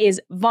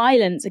is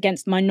violence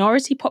against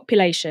minority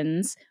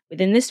populations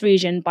within this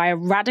region by a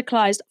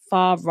radicalized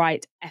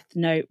far-right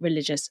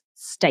ethno-religious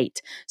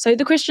state. So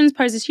the Christians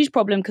pose this huge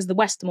problem because the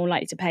West are more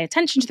likely to pay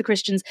attention to the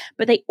Christians,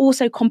 but they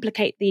also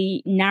complicate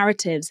the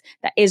narratives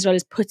that Israel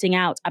is putting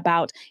out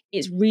about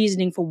its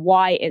reasoning for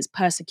why it's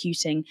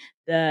persecuting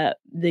the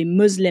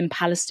Muslim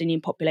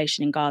Palestinian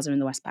population in Gaza and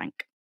the West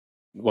Bank.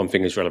 One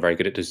thing Israel are very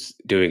good at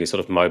doing is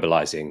sort of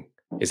mobilizing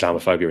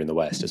Islamophobia in the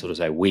West, to sort of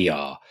say we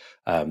are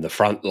the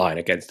front line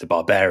against the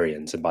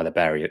barbarians, and by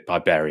the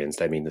barbarians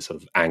they mean the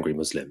sort of angry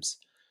Muslims,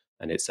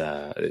 and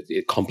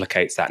it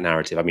complicates that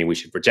narrative. I mean, we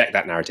should reject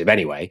that narrative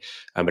anyway,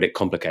 but it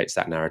complicates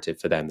that narrative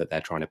for them that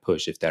they're trying to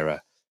push if there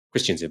are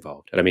Christians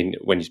involved. And I mean,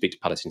 when you speak to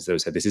Palestinians, they will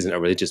say this isn't a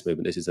religious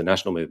movement; this is a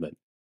national movement.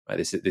 Right?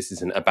 This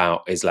isn't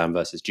about Islam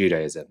versus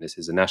Judaism. This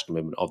is a national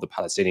movement of the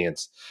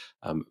Palestinians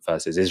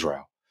versus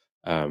Israel.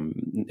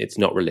 It's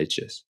not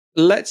religious.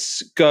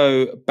 Let's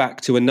go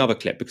back to another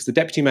clip because the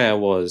deputy mayor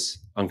was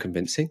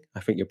unconvincing. I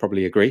think you'll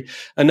probably agree.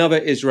 Another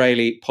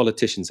Israeli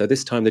politician. So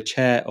this time the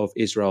chair of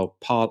the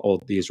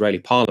Israeli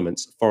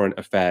Parliament's Foreign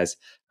Affairs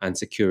and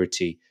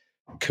Security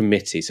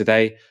Committee. So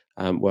they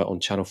were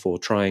on Channel 4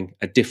 trying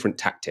a different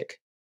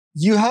tactic.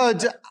 You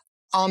heard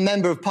our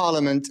member of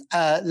parliament,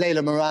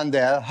 Leila Moran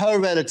there, her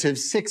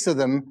relatives, 6 of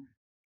them,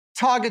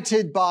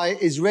 targeted by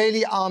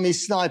Israeli army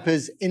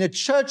snipers in a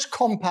church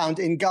compound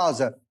in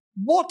Gaza.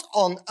 What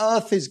on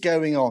earth is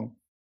going on?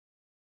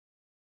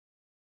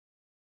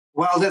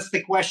 Well, that's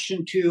the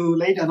question to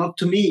Leila, not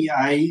to me.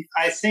 I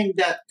think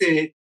that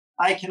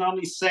I can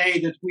only say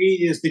that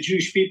we as the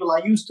Jewish people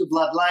are used to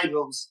blood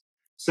libels.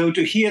 So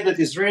to hear that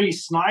Israeli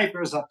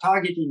snipers are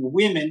targeting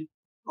women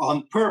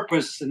on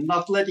purpose and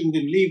not letting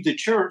them leave the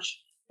church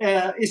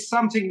is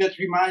something that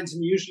reminds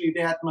me usually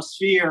the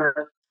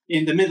atmosphere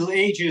in the Middle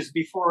Ages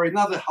before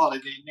another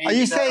holiday. Are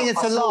you saying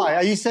it's a lie?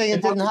 Are you saying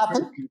it didn't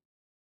happen?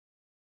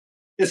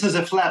 This is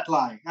a flat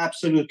lie,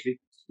 absolutely.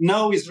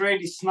 No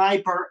Israeli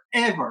sniper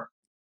ever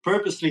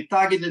purposely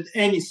targeted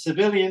any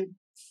civilian,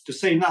 to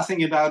say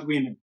nothing about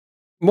women.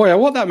 Moya,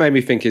 what that made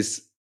me think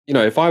is, you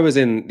know, if I was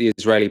in the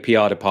Israeli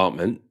PR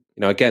department,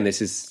 you know, again, this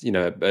is, you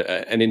know,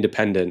 an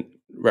independent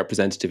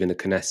representative in the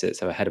Knesset,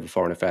 so a head of a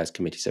foreign affairs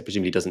committee, so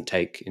presumably doesn't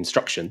take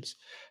instructions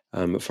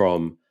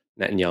from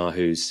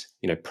Netanyahu's,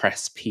 you know,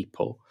 press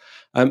people.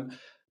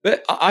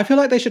 But I feel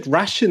like they should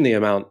ration the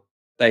amount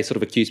they sort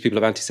of accuse people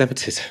of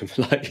anti-Semitism.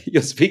 Like,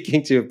 you're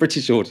speaking to a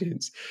British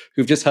audience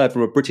who've just heard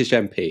from a British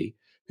MP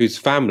whose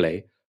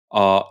family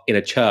are in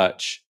a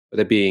church where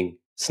they're being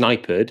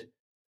sniped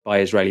by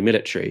Israeli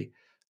military,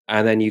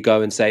 and then you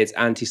go and say it's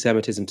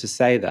anti-Semitism to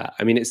say that.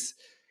 I mean,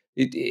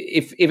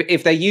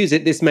 if they use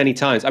it this many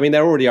times, I mean,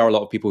 there already are a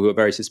lot of people who are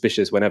very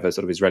suspicious whenever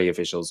sort of Israeli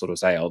officials sort of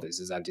say, "Oh, this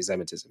is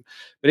anti-Semitism."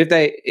 But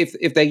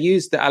if they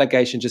use the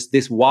allegation just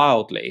this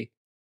wildly,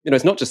 you know,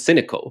 it's not just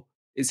cynical;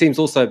 it seems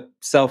also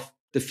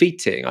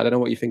self-defeating. I don't know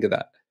what you think of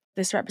that.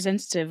 This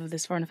representative of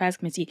this Foreign Affairs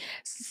Committee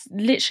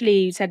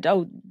literally said,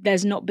 "Oh,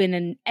 there's not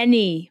been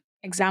any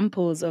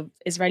examples of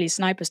Israeli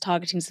snipers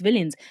targeting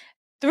civilians."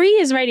 3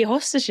 Israeli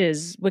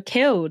hostages were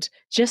killed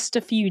just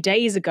a few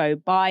days ago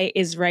by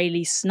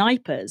Israeli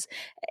snipers.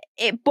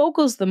 It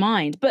boggles the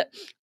mind. But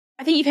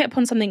I think you've hit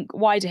upon something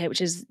wider here, which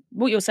is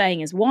what you're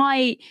saying is,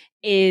 why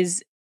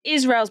is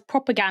Israel's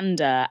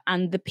propaganda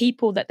and the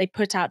people that they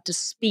put out to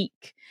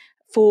speak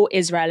for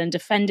Israel and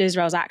defend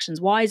Israel's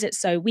actions, why is it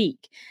so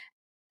weak?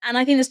 And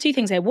I think there's 2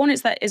 things here. One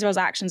is that Israel's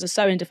actions are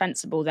so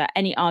indefensible that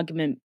any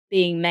argument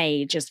being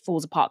made just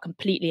falls apart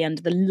completely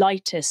under the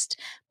lightest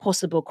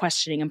possible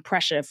questioning and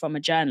pressure from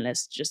a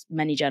journalist. Just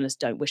many journalists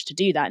don't wish to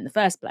do that in the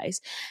first place.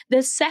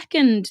 The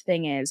second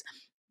thing is,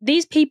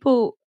 these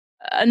people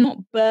are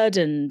not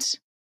burdened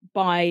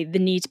by the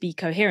need to be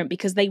coherent,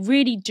 because they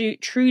really do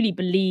truly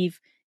believe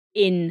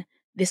in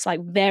this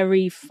like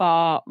very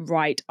far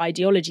right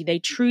ideology. They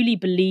truly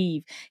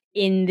believe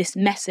in this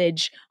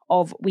message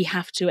of we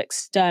have to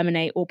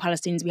exterminate all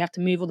Palestinians, we have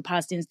to move all the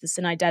Palestinians to the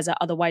Sinai Desert,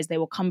 otherwise they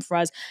will come for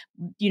us.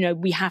 You know,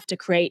 we have to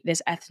create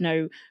this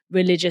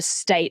ethno-religious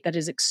state that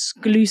is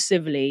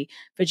exclusively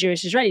for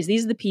Jewish Israelis.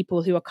 These are the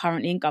people who are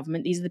currently in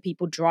government. These are the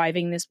people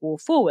driving this war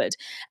forward.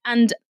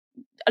 And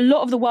a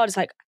lot of the world is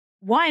like,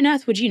 why on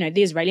earth would, you know,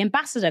 the Israeli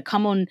ambassador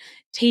come on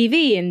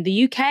TV in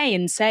the UK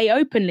and say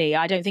openly,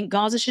 I don't think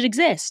Gaza should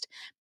exist?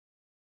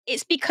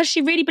 It's because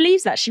she really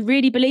believes that. She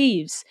really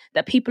believes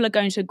that people are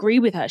going to agree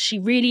with her. She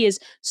really is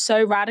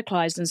so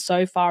radicalized and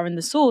so far in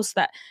the source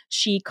that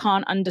she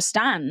can't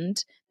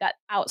understand that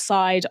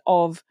outside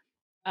of,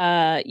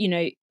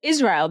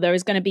 Israel, there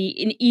is going to be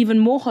an even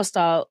more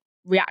hostile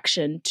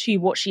reaction to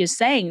what she is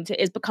saying.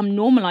 It's become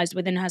normalized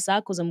within her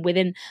circles and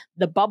within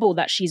the bubble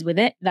that she's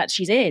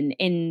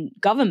in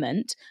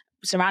government,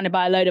 surrounded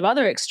by a load of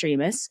other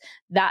extremists,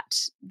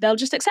 that they'll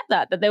just accept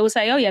that they will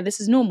say, oh yeah, this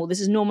is normal, this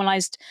is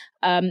normalized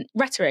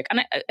rhetoric.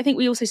 And I think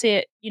we also see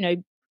it, you know,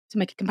 to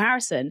make a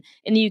comparison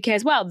in the UK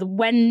as well,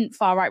 when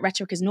far-right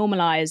rhetoric is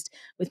normalized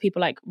with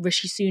people like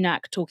Rishi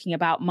Sunak talking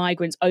about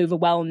migrants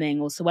overwhelming,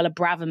 or Suella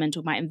Braverman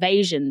talking about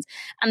invasions.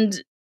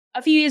 And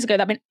a few years ago,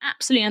 that'd been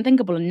absolutely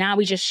unthinkable, and now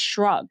we just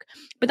shrug.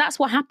 But that's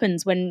what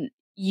happens when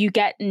you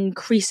get an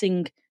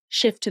increasing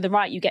shift to the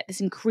right, you get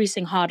this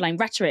increasing hardline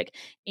rhetoric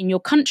in your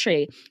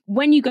country.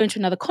 When you go into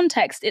another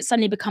context, it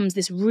suddenly becomes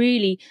this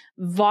really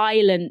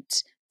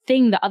violent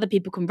thing that other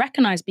people can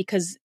recognize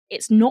because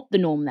it's not the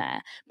norm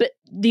there. But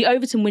the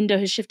Overton window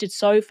has shifted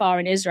so far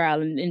in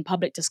Israel and in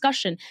public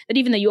discussion that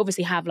even though you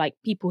obviously have like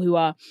people who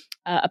are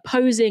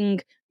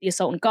opposing the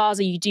assault on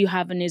Gaza, you do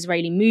have an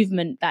Israeli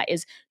movement that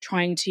is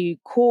trying to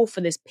call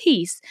for this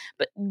peace.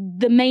 But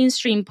the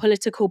mainstream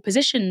political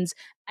positions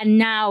are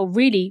now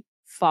really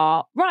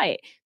far right.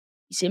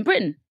 You see in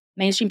Britain,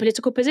 mainstream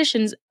political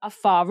positions are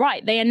far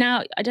right. They are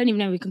now, I don't even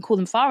know if we can call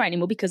them far right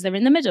anymore because they're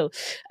in the middle.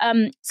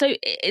 So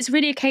it's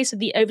really a case of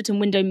the Overton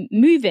window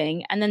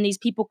moving, and then these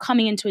people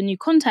coming into a new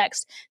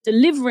context,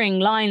 delivering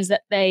lines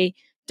that they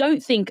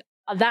don't think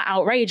are that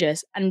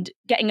outrageous, and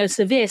getting a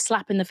severe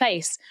slap in the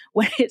face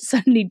when it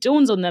suddenly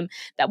dawns on them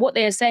that what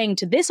they are saying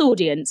to this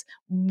audience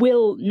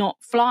will not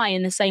fly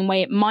in the same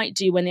way it might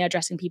do when they're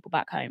addressing people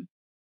back home.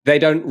 They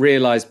don't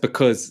realize,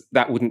 because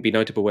that wouldn't be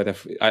notable whether,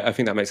 I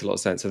think that makes a lot of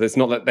sense. So it's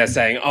not that they're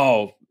saying,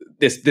 oh,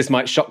 this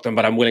might shock them,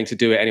 but I'm willing to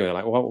do it anyway.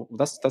 Like, well,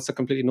 that's a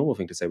completely normal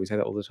thing to say. We say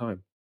that all the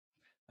time.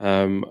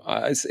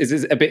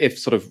 It's a bit, if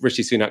sort of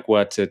Rishi Sunak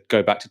were to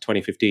go back to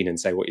 2015 and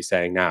say what you're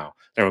saying now,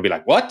 everyone would be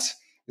like, what?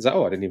 He's like,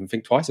 oh, I didn't even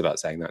think twice about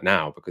saying that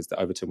now because the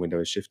Overton window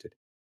has shifted.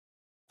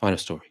 Final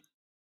story.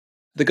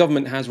 The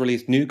government has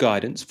released new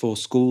guidance for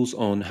schools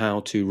on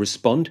how to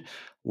respond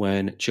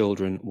when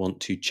children want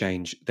to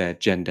change their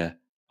gender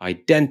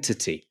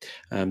identity.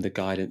 The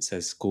guidance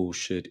says schools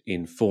should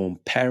inform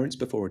parents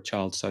before a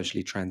child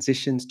socially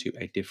transitions to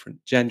a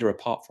different gender,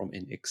 apart from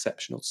in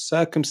exceptional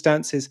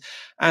circumstances,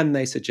 and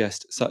they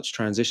suggest such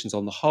transitions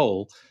on the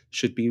whole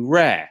should be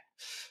rare.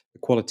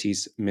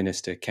 Equalities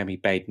Minister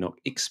Kemi Badenoch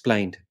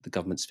explained the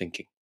government's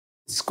thinking.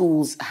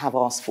 Schools have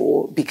asked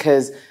for,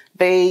 because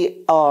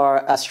they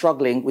are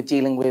struggling with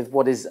dealing with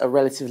what is a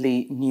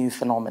relatively new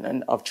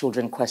phenomenon of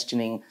children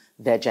questioning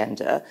their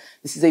gender.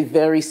 This is a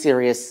very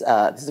serious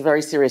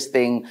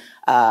thing,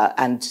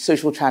 and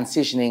social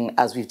transitioning,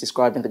 as we've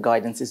described in the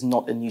guidance, is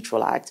not a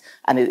neutral act,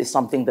 and it is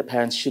something that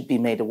parents should be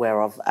made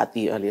aware of at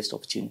the earliest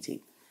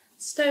opportunity.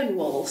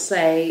 Stonewall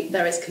say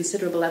there is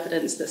considerable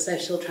evidence that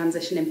social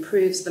transition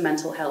improves the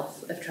mental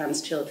health of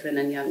trans children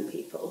and young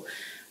people.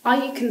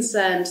 Are you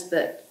concerned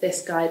that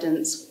this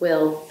guidance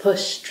will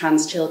push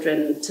trans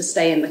children to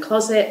stay in the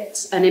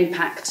closet and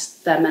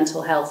impact their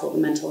mental health or the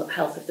mental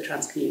health of the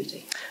trans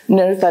community?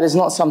 No, that is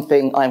not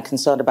something I'm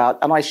concerned about.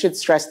 And I should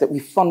stress that we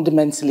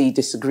fundamentally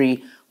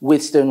disagree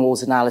with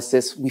Stonewall's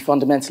analysis. We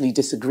fundamentally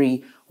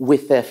disagree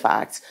with their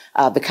facts.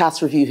 The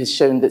Cass review has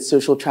shown that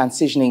social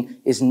transitioning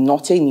is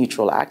not a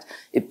neutral act.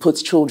 It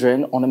puts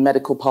children on a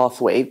medical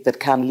pathway that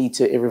can lead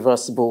to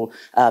irreversible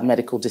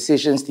medical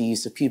decisions, the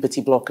use of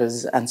puberty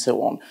blockers, and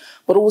so on.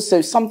 But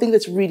also, something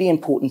that's really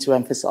important to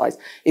emphasize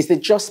is that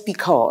just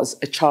because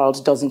a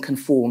child doesn't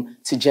conform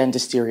to gender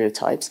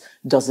stereotypes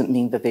doesn't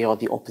mean that they are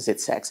the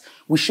opposite sex.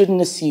 We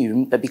shouldn't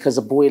assume that because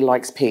a boy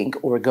likes pink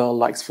or a girl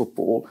likes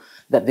football,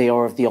 that they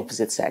are of the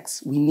opposite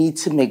sex. We need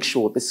to make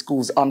sure that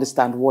schools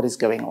understand what is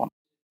going on.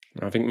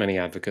 I think many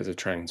advocates of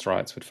trans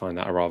rights would find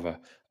that a rather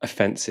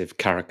offensive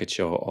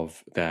caricature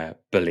of their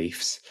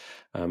beliefs.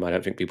 I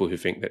don't think people who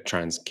think that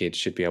trans kids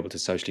should be able to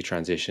socially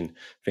transition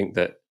think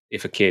that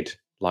if a kid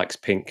likes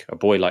pink, a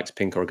boy likes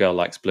pink or a girl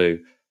likes blue,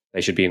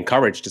 they should be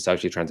encouraged to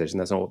socially transition.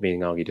 That's not what's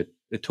being argued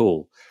at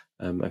all.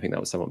 I think that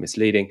was somewhat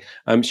misleading.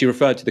 She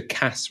referred to the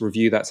Cass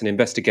review. That's an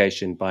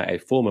investigation by a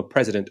former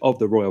president of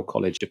the Royal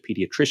College of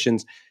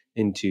Paediatricians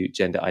into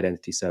gender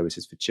identity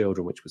services for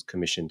children, which was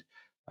commissioned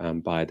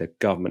by the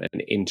government. An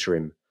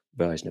interim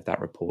version of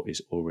that report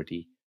is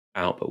already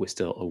out, but we're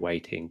still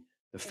awaiting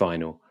the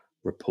final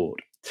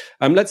report.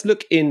 Let's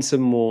look in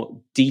some more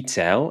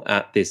detail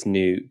at this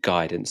new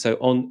guidance. So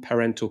on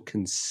parental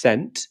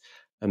consent,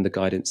 the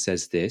guidance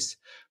says this: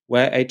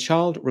 where a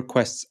child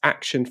requests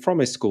action from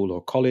a school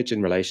or college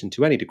in relation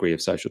to any degree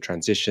of social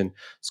transition,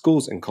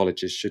 schools and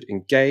colleges should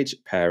engage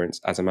parents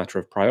as a matter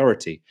of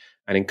priority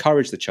and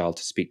encourage the child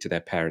to speak to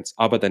their parents,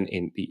 other than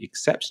in the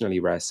exceptionally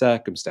rare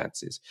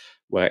circumstances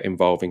where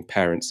involving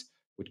parents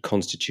would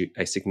constitute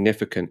a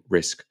significant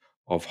risk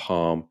of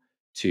harm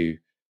to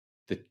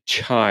the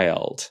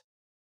child.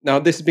 Now,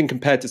 this has been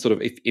compared to sort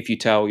of if you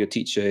tell your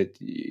teacher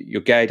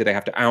you're gay, do they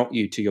have to out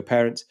you to your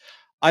parents?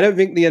 I don't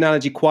think the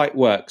analogy quite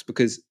works,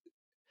 because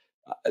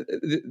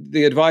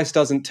the advice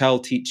doesn't tell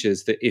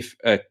teachers that if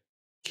a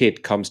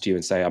kid comes to you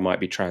and say, I might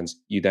be trans,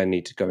 you then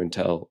need to go and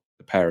tell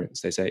the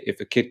parents. They say, if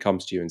a kid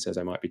comes to you and says,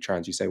 I might be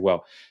trans, you say,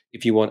 well,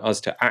 if you want us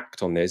to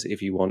act on this,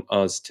 if you want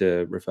us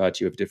to refer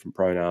to you with a different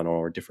pronoun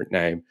or a different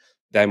name,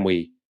 then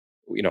we,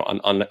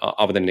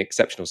 other than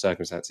exceptional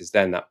circumstances,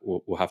 then that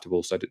we'll have to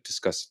also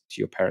discuss to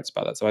your parents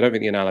about that. So I don't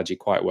think the analogy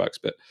quite works,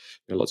 but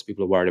lots of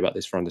people are worried about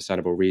this for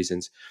understandable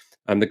reasons.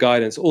 The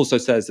guidance also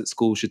says that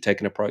schools should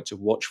take an approach of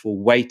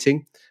watchful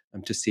waiting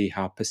to see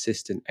how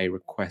persistent a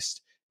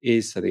request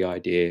is. So the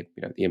idea,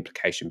 the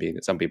implication being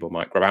that some people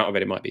might grow out of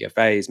it. It might be a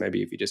phase.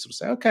 Maybe if you just sort of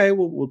say, okay,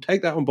 we'll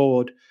take that on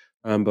board,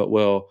 but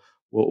we'll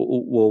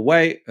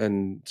wait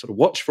and sort of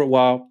watch for a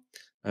while.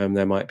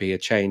 There might be a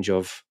change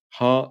of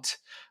heart.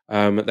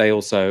 They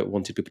also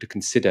wanted people to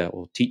consider,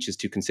 or teachers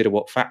to consider,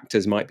 what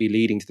factors might be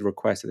leading to the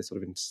request. So they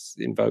sort of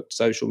invoked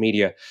social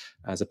media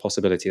as a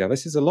possibility. Now,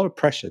 this is a lot of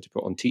pressure to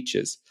put on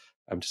teachers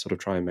to sort of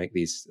try and make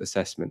these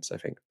assessments, I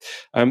think.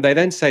 They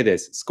then say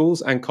this: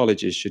 schools and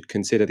colleges should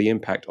consider the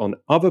impact on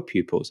other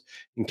pupils,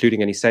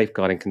 including any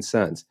safeguarding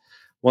concerns.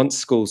 Once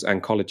schools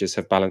and colleges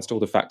have balanced all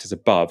the factors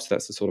above, so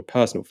that's the sort of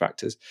personal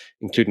factors,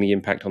 including the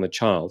impact on the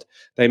child,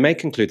 they may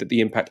conclude that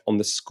the impact on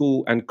the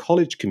school and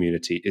college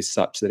community is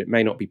such that it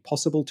may not be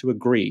possible to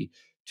agree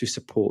to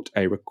support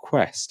a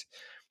request.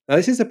 Now,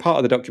 this is the part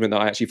of the document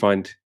that I actually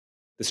find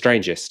the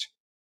strangest,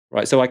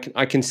 right? So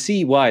I can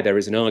see why there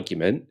is an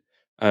argument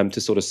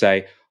to sort of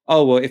say,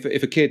 oh, well, if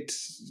a kid,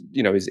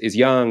 is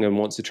young and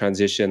wants to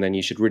transition, then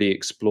you should really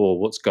explore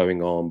what's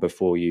going on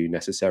before you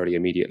necessarily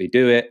immediately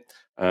do it.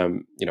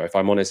 If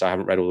I'm honest, I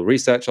haven't read all the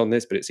research on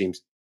this, but it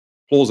seems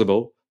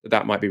plausible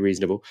that might be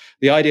reasonable.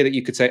 The idea that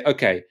you could say,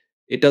 okay,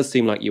 it does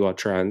seem like you are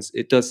trans.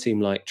 It does seem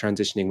like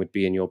transitioning would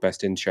be in your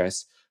best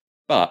interest,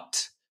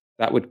 but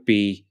that would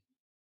be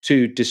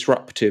too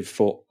disruptive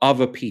for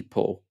other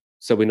people,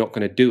 so we're not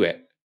going to do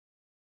it.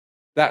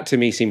 That to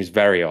me seems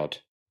very odd.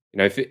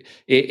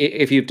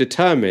 If you've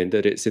determined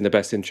that it's in the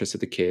best interest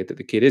of the kid, that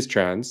the kid is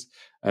trans,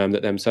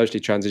 that them socially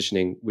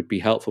transitioning would be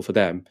helpful for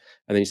them,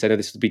 and then you say, no,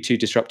 this would be too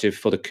disruptive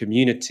for the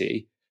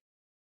community,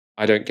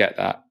 I don't get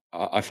that.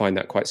 I find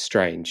that quite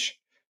strange.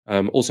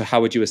 Also, how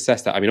would you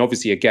assess that? I mean,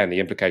 obviously, again, the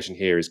implication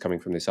here is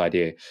coming from this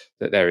idea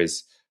that there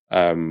is,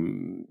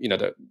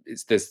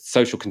 there's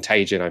social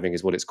contagion, I think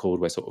is what it's called,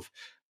 where sort of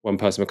one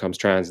person becomes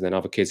trans and then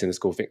other kids in the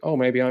school think, oh,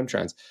 maybe I'm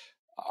trans.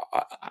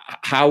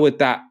 How would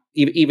that,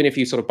 even if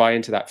you sort of buy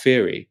into that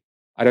theory,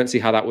 I don't see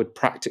how that would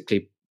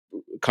practically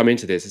come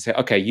into this and say,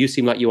 okay, you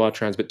seem like you are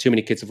trans, but too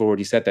many kids have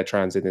already said they're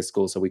trans in this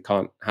school, so we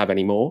can't have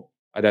any more.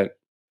 I don't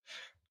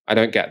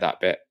get that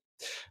bit.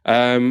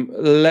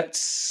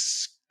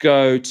 Let's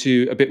go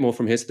to a bit more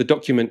from here. So the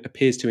document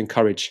appears to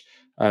encourage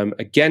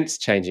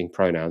against changing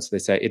pronouns. They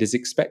say it is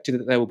expected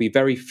that there will be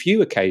very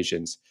few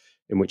occasions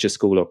in which a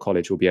school or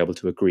college will be able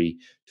to agree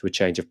to a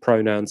change of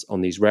pronouns.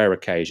 On these rare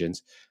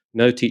occasions,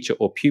 no teacher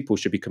or pupil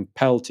should be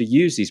compelled to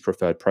use these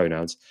preferred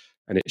pronouns,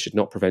 and it should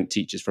not prevent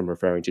teachers from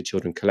referring to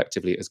children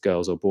collectively as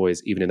girls or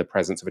boys, even in the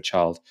presence of a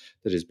child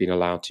that has been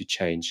allowed to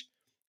change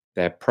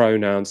their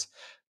pronouns.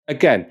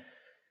 Again,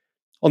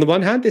 on the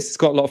one hand, this has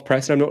got a lot of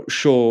press, and I'm not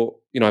sure,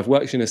 I've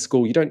worked in a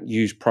school, you don't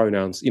use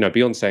pronouns,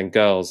 beyond saying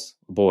girls,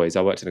 boys.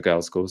 I worked in a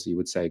girls' school, so you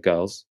would say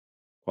girls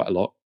quite a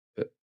lot,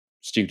 but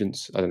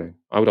students, I don't know.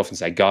 I would often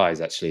say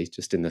guys, actually,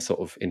 just in the sort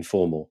of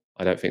informal.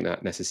 I don't think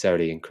that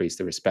necessarily increased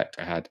the respect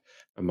I had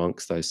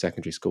amongst those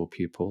secondary school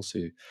pupils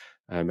who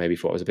maybe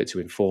thought I was a bit too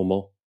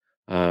informal,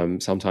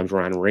 sometimes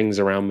ran rings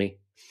around me.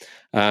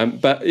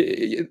 But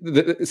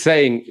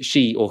saying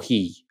she or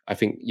he, I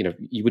think,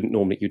 you'd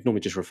normally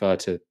just refer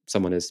to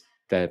someone as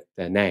their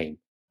name,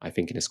 I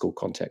think, in a school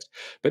context.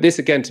 But this,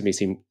 again, to me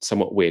seemed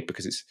somewhat weird,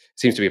 because it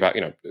seems to be about,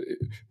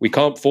 we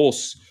can't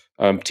force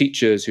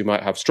teachers who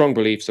might have strong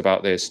beliefs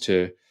about this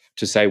to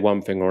say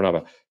one thing or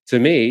another. To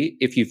me,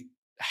 if you've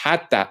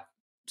had that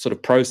sort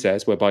of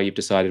process whereby you've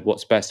decided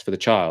what's best for the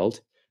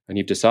child, and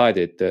you've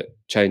decided that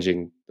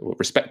changing or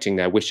respecting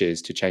their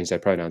wishes to change their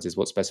pronouns is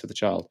what's best for the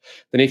child,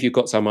 then if you've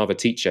got some other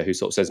teacher who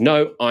sort of says,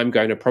 no, I'm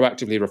going to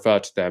proactively refer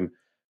to them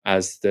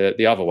as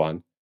the other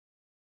one,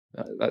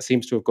 that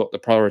seems to have got the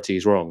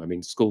priorities wrong. I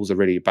mean, schools are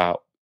really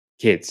about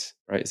kids,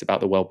 right? It's about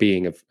the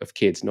well-being of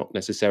kids, not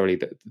necessarily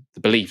the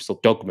beliefs or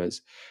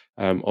dogmas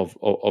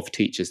of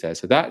teachers there.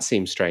 So that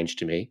seems strange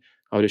to me.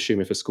 I would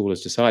assume if a school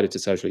has decided to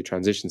socially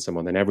transition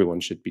someone, then everyone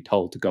should be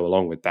told to go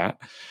along with that.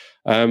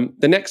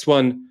 The next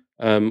one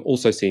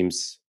also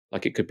seems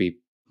like it could be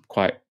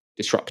quite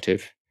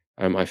disruptive,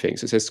 I think.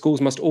 So it says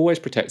schools must always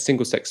protect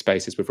single-sex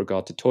spaces with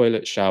regard to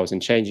toilets, showers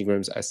and changing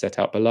rooms as set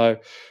out below.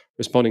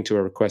 Responding to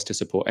a request to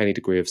support any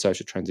degree of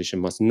social transition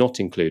must not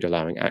include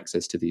allowing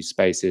access to these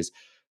spaces.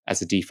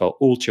 As a default,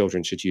 all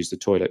children should use the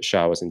toilet,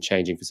 showers and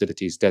changing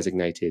facilities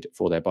designated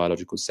for their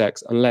biological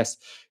sex, unless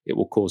it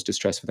will cause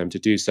distress for them to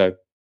do so.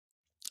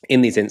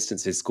 In these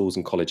instances, schools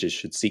and colleges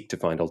should seek to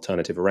find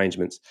alternative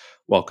arrangements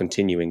while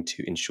continuing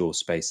to ensure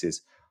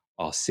spaces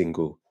are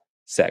single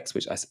sex,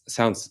 which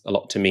sounds a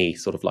lot to me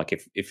sort of like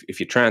if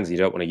you're trans and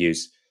you don't want to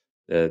use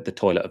the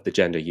toilet of the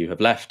gender you have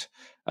left,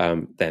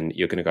 then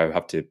you're going to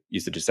have to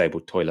use the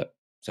disabled toilet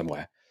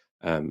somewhere.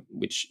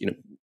 Which,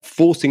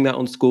 forcing that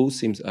on schools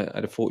seems,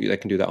 I'd have thought they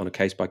can do that on a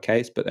case by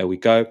case, but there we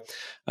go.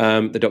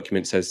 The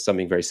document says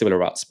something very similar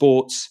about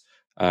sports.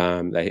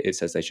 It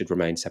says they should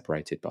remain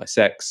separated by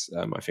sex.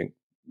 I think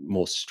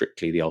more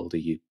strictly the older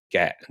you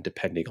get, and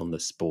depending on the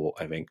sport,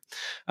 I think.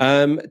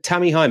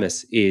 Tammy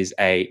Hymas is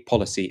a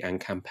policy and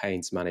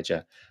campaigns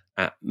manager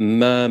at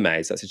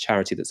Mermaids. That's a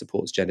charity that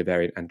supports gender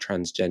variant and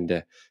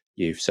transgender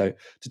youth. So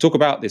to talk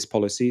about these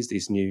policies,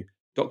 these new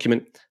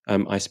document,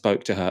 I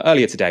spoke to her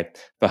earlier today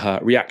for her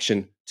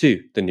reaction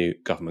to the new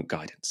government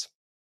guidance.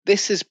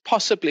 This is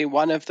possibly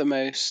one of the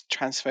most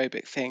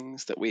transphobic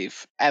things that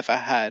we've ever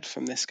heard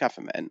from this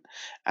government.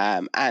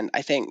 And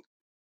I think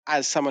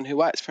as someone who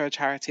works for a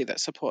charity that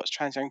supports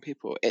trans young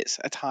people, it's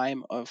a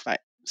time of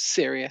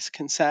serious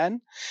concern.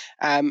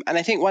 And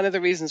I think one of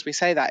the reasons we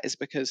say that is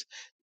because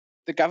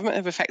the government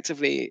have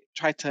effectively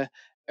tried to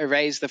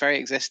erase the very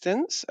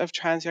existence of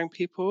trans young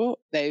people.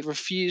 They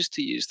refuse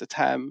to use the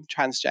term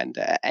transgender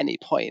at any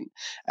point,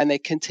 and they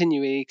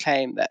continually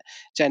claim that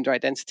gender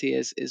identity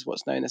is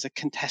what's known as a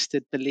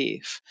contested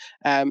belief.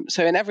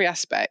 So in every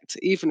aspect,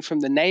 even from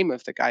the name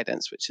of the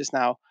guidance, which is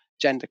now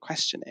gender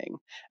questioning,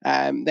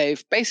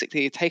 they've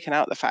basically taken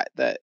out the fact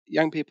that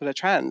young people are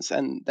trans,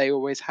 and they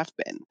always have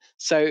been.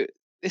 So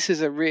this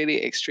is a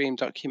really extreme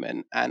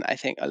document, and I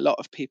think a lot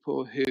of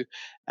people who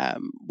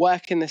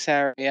work in this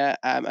area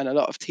and a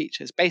lot of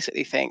teachers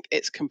basically think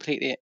it's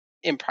completely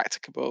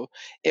impracticable.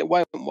 It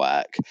won't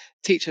work.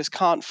 Teachers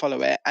can't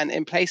follow it, and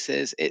in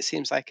places it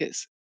seems like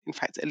it's in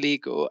fact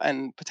illegal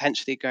and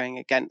potentially going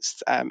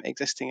against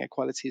existing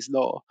equalities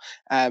law.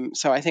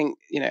 So I think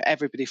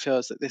everybody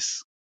feels that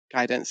this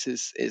guidance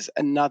is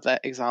another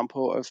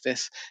example of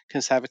this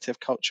conservative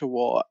culture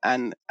war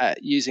and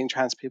using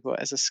trans people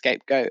as a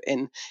scapegoat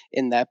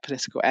in their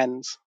political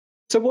ends.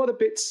 So what are the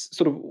bits,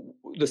 sort of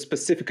the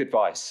specific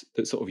advice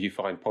that sort of you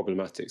find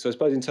problematic? So I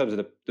suppose in terms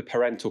of the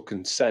parental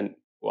consent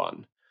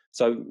one.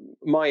 So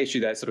my issue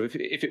there, sort of,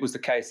 if it was the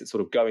case that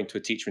sort of going to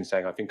a teacher and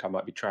saying, I think I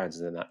might be trans,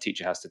 and then that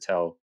teacher has to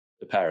tell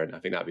the parent, I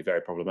think that'd be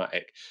very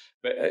problematic.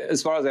 But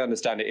as far as I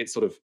understand it, it's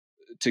sort of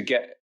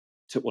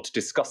to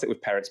discuss it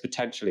with parents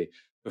potentially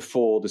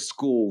before the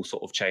school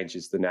sort of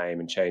changes the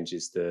name and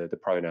changes the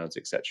pronouns,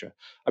 etc.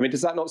 I mean,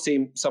 does that not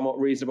seem somewhat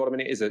reasonable? I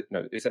mean,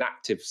 it's an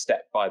active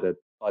step by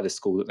the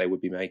school that they would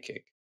be making.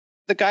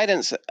 The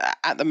guidance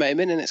at the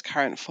moment in its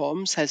current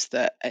form says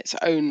that it's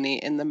only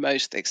in the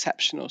most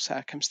exceptional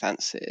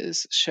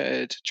circumstances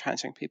should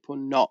trans young people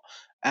not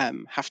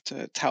have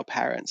to tell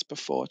parents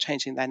before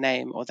changing their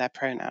name or their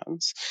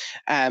pronouns.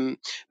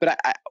 But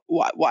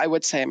what I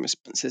would say in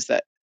response is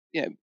that,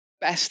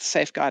 best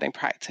safeguarding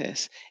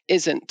practice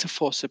isn't to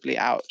forcibly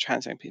out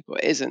trans young people.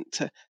 It isn't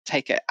to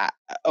take it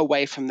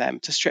away from them,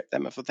 to strip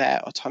them of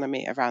their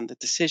autonomy around the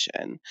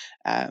decision.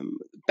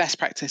 Best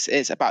practice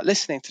is about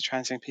listening to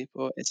trans young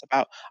people. It's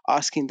about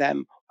asking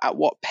them at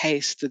what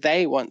pace do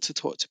they want to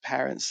talk to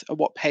parents, at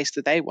what pace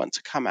do they want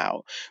to come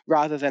out,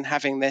 rather than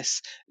having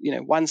this,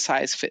 one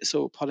size fits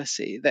all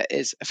policy that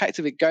is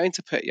effectively going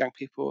to put young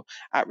people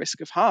at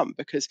risk of harm.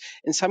 Because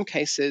in some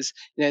cases,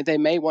 they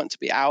may want to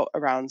be out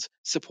around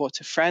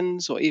supportive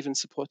friends or even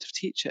supportive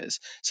teachers.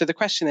 So the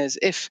question is,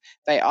 if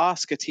they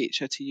ask a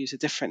teacher to use a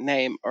different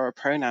name or a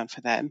pronoun for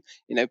them,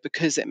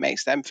 because it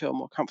makes them feel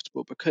more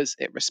comfortable, because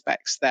it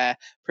respects their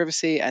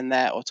privacy and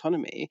their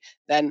autonomy,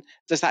 then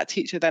does that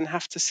teacher then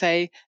have to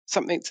say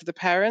something to the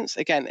parents?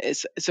 Again,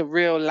 it's a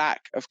real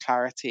lack of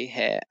clarity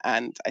here,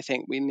 and I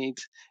think we need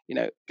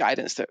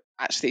guidance that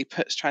actually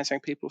puts trans young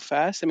people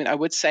first. I mean, I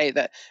would say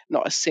that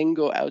not a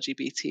single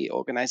LGBT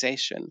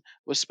organization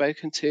was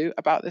spoken to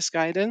about this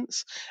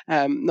guidance.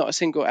 Not a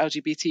single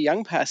LGBT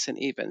young person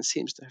even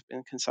seems to have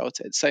been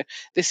consulted. So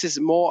this is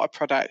more a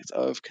product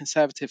of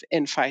conservative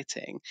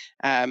infighting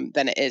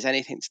than it is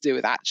anything to do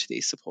with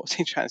actually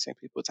supporting trans young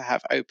people to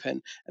have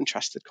open and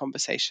trusted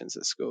conversations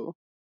at school.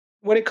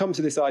 When it comes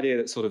to this idea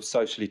that sort of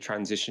socially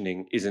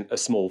transitioning isn't a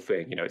small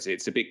thing,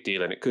 it's a big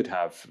deal and it could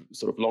have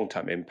sort of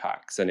long-term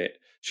impacts, and it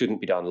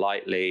shouldn't be done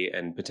lightly,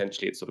 and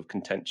potentially it's sort of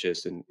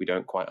contentious and we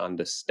don't quite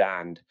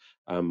understand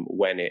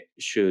when it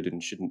should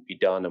and shouldn't be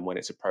done and when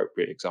it's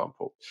appropriate,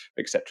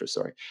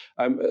 etc.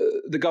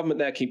 The government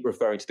there keep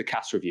referring to the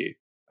CAS review,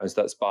 as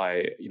that's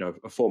by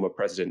a former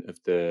president of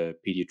the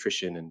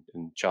Paediatrician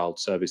and Child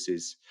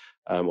Services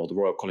or the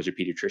Royal College of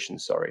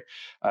Paediatricians, sorry.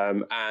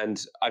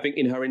 And I think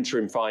in her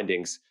interim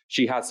findings,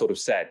 she has sort of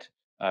said,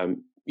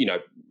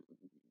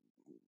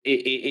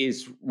 it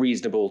is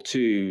reasonable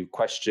to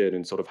question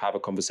and sort of have a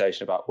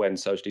conversation about when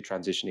socially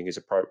transitioning is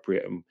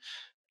appropriate, and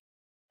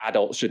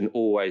adults shouldn't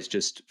always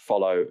just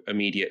follow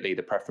immediately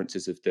the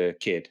preferences of the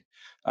kid.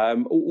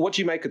 What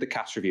do you make of the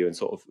Cass review and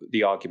sort of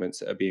the arguments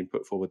that are being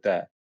put forward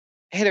there?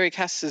 Hilary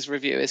Cass's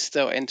review is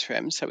still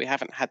interim, so we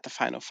haven't had the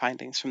final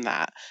findings from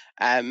that.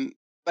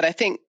 But I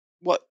think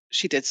what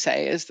she did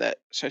say is that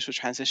social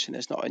transition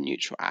is not a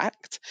neutral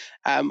act.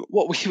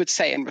 What we would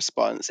say in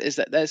response is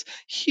that there's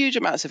huge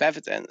amounts of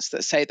evidence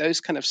that say those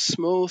kind of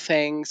small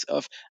things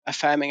of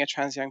affirming a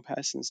trans young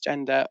person's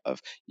gender,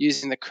 of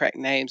using the correct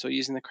names or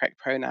using the correct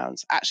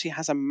pronouns, actually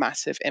has a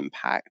massive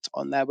impact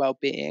on their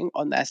well-being,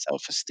 on their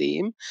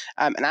self-esteem,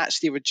 and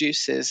actually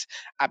reduces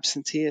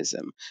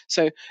absenteeism.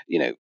 So,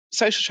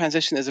 social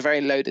transition is a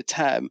very loaded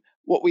term.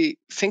 What we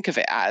think of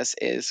it as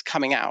is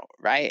coming out,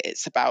 right?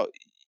 It's about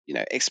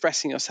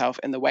expressing yourself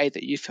in the way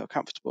that you feel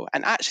comfortable.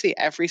 And actually,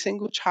 every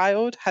single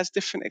child has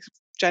different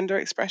gender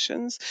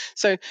expressions.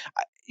 So,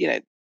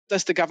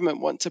 does the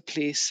government want to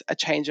police a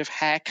change of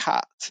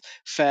haircut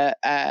for,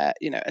 a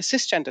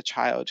cisgender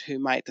child who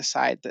might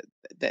decide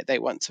that they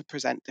want to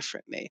present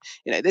differently?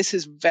 This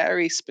is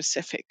very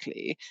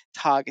specifically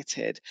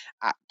targeted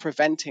at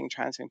preventing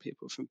trans young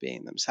people from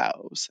being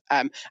themselves.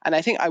 And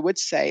I think I would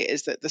say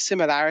is that the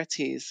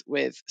similarities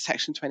with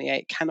Section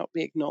 28 cannot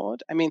be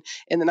ignored. I mean,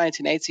 in the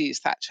 1980s,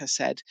 Thatcher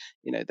said,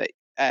 that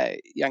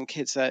young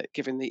kids are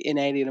given the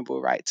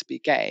inalienable right to be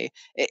gay.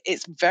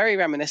 It's very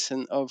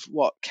reminiscent of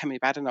what Kemi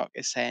Badenoch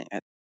is saying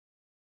at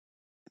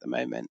the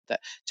moment,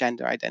 that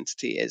gender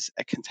identity is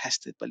a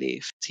contested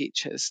belief.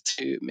 Teachers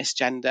to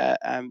misgender,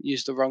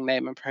 use the wrong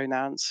name and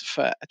pronouns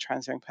for a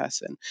trans young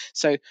person.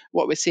 So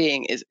what we're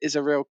seeing is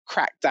a real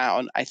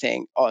crackdown, I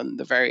think, on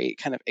the very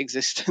kind of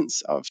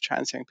existence of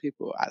trans young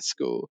people at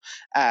school.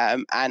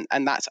 And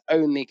that's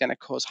only going to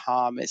cause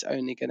harm. It's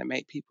only going to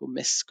make people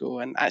miss school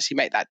and actually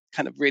make that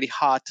kind of really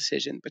hard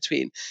decision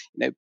between,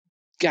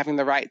 having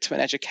the right to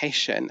an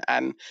education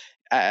and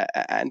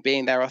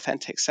being their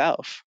authentic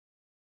self.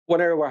 One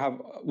area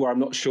where I'm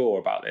not sure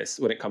about this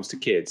when it comes to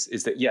kids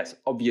is that, yes,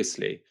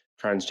 obviously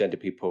transgender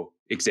people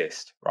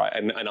exist, right?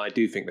 And I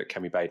do think that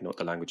Kemi Badenoch,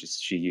 the languages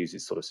she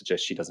uses sort of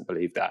suggests she doesn't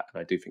believe that.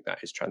 And I do think that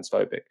is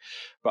transphobic.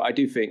 But I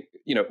do think,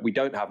 we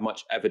don't have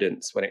much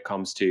evidence when it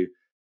comes to,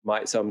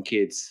 might some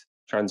kids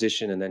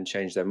transition and then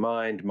change their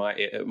mind? Might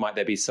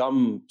there be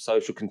some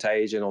social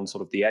contagion on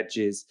sort of the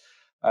edges?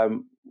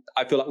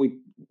 I feel like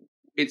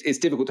it's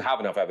difficult to have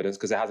enough evidence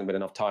because there hasn't been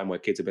enough time where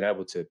kids have been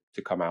able to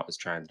come out as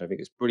trans. And I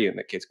think it's brilliant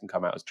that kids can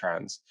come out as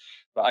trans.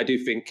 But I do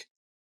think,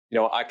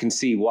 I can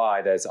see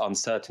why there's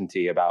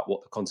uncertainty about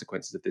what the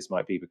consequences of this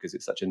might be because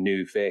it's such a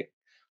new thing.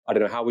 I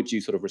don't know, how would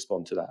you sort of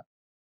respond to that?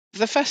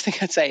 The first thing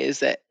I'd say is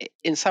that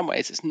in some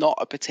ways it's not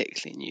a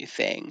particularly new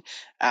thing.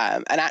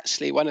 And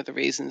actually, one of the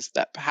reasons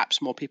that perhaps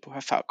more people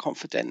have felt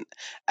confident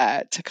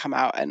to come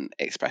out and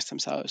express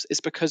themselves is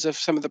because of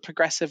some of the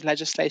progressive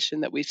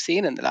legislation that we've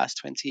seen in the last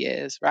 20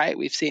 years, right?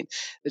 We've seen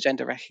the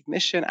Gender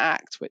Recognition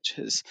Act, which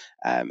has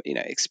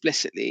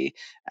explicitly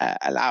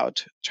allowed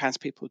trans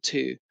people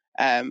to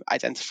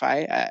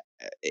identify,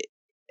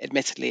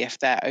 admittedly, if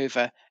they're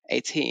over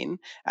 18.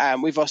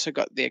 We've also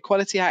got the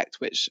Equality Act,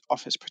 which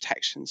offers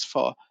protections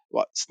for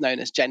what's known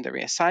as gender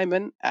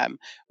reassignment,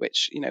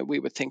 which we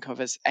would think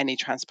of as any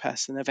trans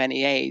person of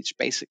any age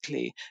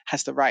basically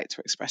has the right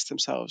to express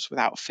themselves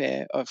without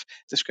fear of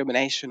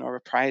discrimination or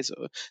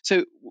reprisal.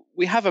 So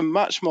we have a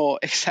much more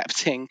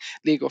accepting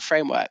legal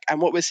framework, and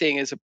what we're seeing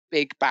is a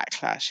big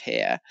backlash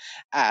here.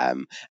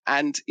 And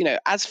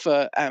as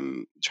for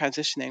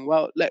transitioning,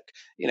 well, look,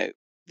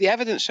 the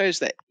evidence shows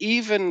that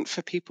even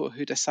for people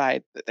who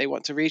decide that they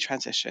want to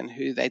retransition,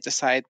 who they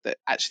decide that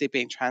actually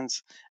being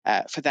trans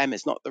for them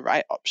is not the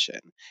right option,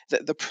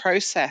 that the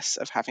process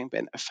of having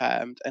been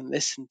affirmed and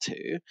listened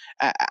to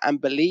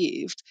and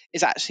believed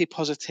is actually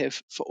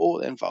positive for all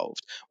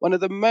involved. One of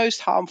the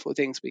most harmful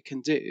things we can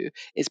do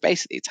is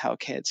basically tell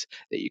kids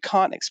that you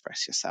can't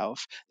express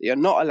yourself, that you're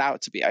not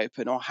allowed to be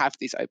open or have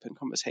these open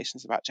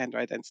conversations about gender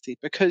identity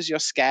because you're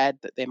scared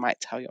that they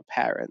might tell your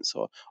parents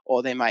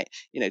or they might,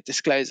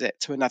 disclose it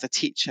to another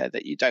teacher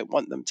that you don't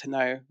want them to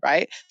know,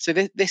 right? So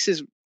this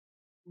is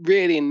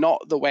really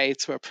not the way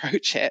to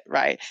approach it,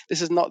 right?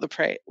 This is not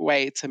the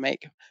way to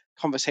make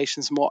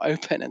conversations more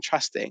open and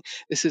trusting.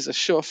 This is a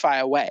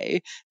surefire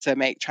way to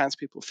make trans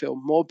people feel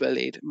more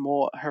bullied,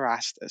 more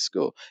harassed at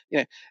school.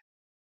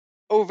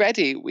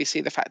 Already we see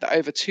the fact that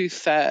over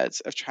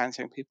 2/3 of trans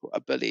young people are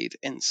bullied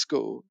in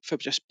school for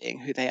just being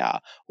who they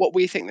are. What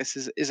we think this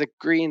is a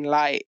green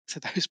light to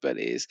those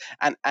bullies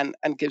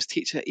and gives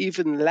teachers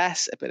even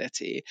less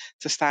ability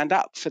to stand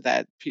up for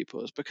their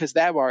pupils because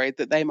they're worried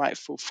that they might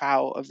fall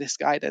foul of this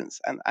guidance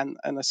and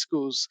the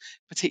school's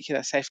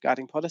particular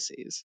safeguarding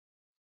policies.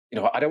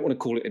 I don't want to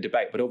call it a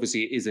debate, but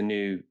obviously it is a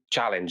new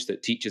challenge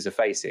that teachers are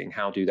facing.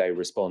 How do they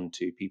respond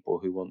to people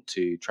who want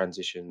to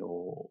transition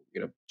or,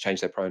 change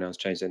their pronouns,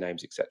 change their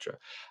names, etc.?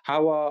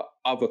 How are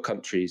other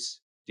countries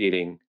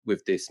dealing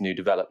with this new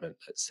development,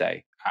 let's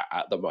say,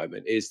 at the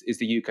moment? Is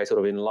the UK sort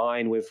of in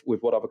line with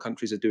what other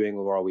countries are doing,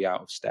 or are we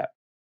out of step?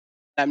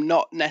 I'm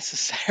not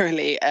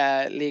necessarily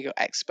a legal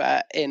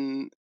expert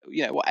in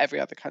what every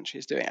other country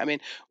is doing. I mean,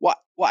 what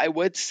I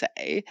would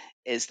say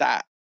is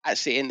that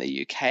actually in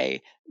the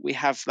UK we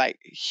have like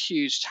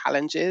huge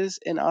challenges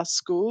in our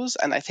schools,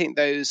 and I think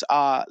those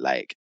are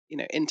like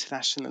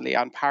internationally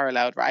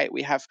unparalleled, right?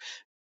 We have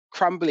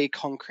crumbly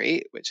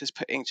concrete, which is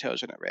putting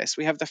children at risk.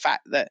 We have the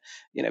fact that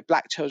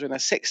black children are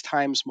 6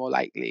 times more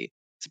likely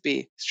to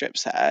be strip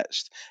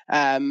searched.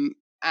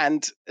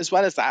 And as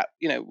well as that,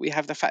 we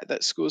have the fact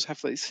that schools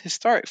have these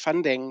historic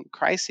funding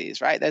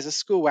crises, right? There's a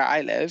school where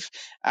I live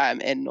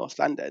in North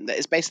London that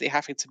is basically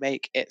having to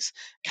make its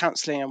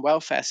counselling and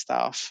welfare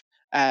staff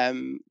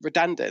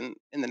redundant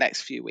in the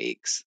next few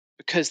weeks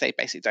because they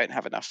basically don't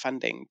have enough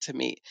funding to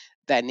meet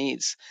their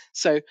needs.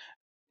 So,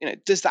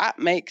 does that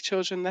make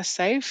children less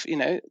safe?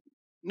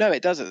 No,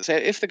 it doesn't. So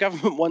if the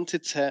government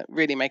wanted to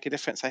really make a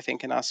difference, I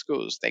think, in our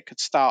schools, they could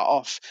start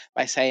off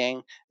by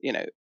saying,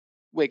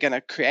 we're going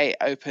to create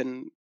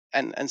open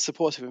and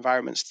supportive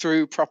environments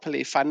through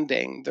properly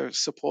funding the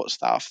support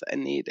staff that are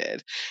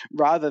needed,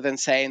 rather than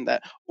saying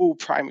that all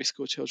primary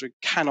school children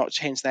cannot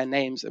change their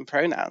names and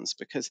pronouns,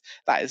 because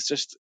that is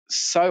just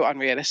so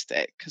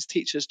unrealistic, because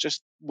teachers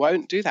just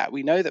won't do that.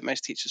 We know that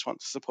most teachers want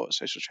to support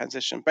social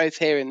transition, both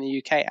here in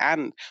the UK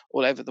and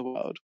all over the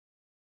world.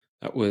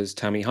 That was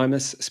Tammy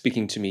Hymas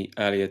speaking to me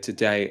earlier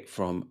today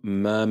from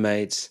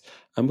Mermaids.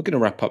 And we're going to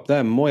wrap up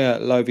there. Moya,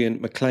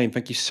 Lothian-McLean,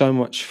 thank you so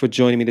much for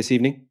joining me this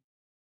evening.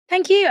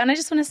 Thank you. And I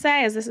just want to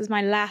say, as this is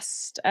my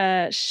last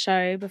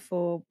show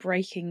before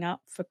breaking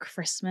up for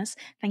Christmas,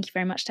 thank you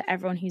very much to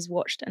everyone who's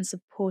watched and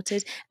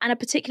supported. And a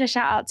particular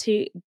shout out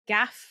to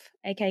Gaff,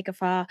 aka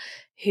Gafar,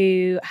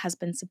 who has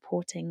been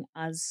supporting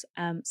us.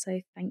 So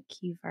thank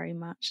you very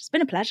much. It's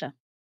been a pleasure.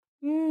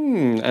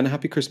 And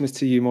happy Christmas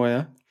to you,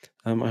 Moya.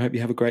 I hope you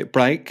have a great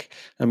break.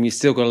 You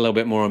still got a little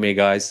bit more on me,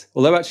 guys.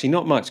 Although actually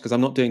not much, because I'm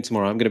not doing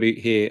tomorrow. I'm going to be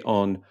here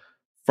on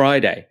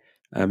Friday.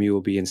 You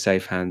will be in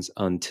safe hands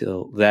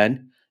until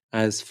then.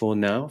 As for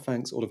now,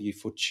 thanks all of you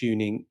for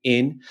tuning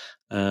in.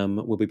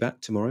 We'll be back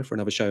tomorrow for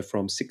another show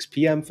from 6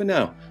 p.m. For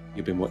now,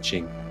 you've been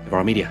watching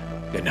Novara Media.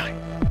 Good night.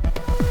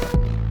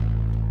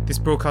 This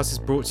broadcast is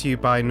brought to you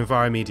by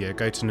Novara Media.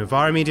 Go to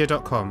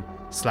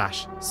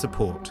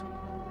novaramedia.com/support.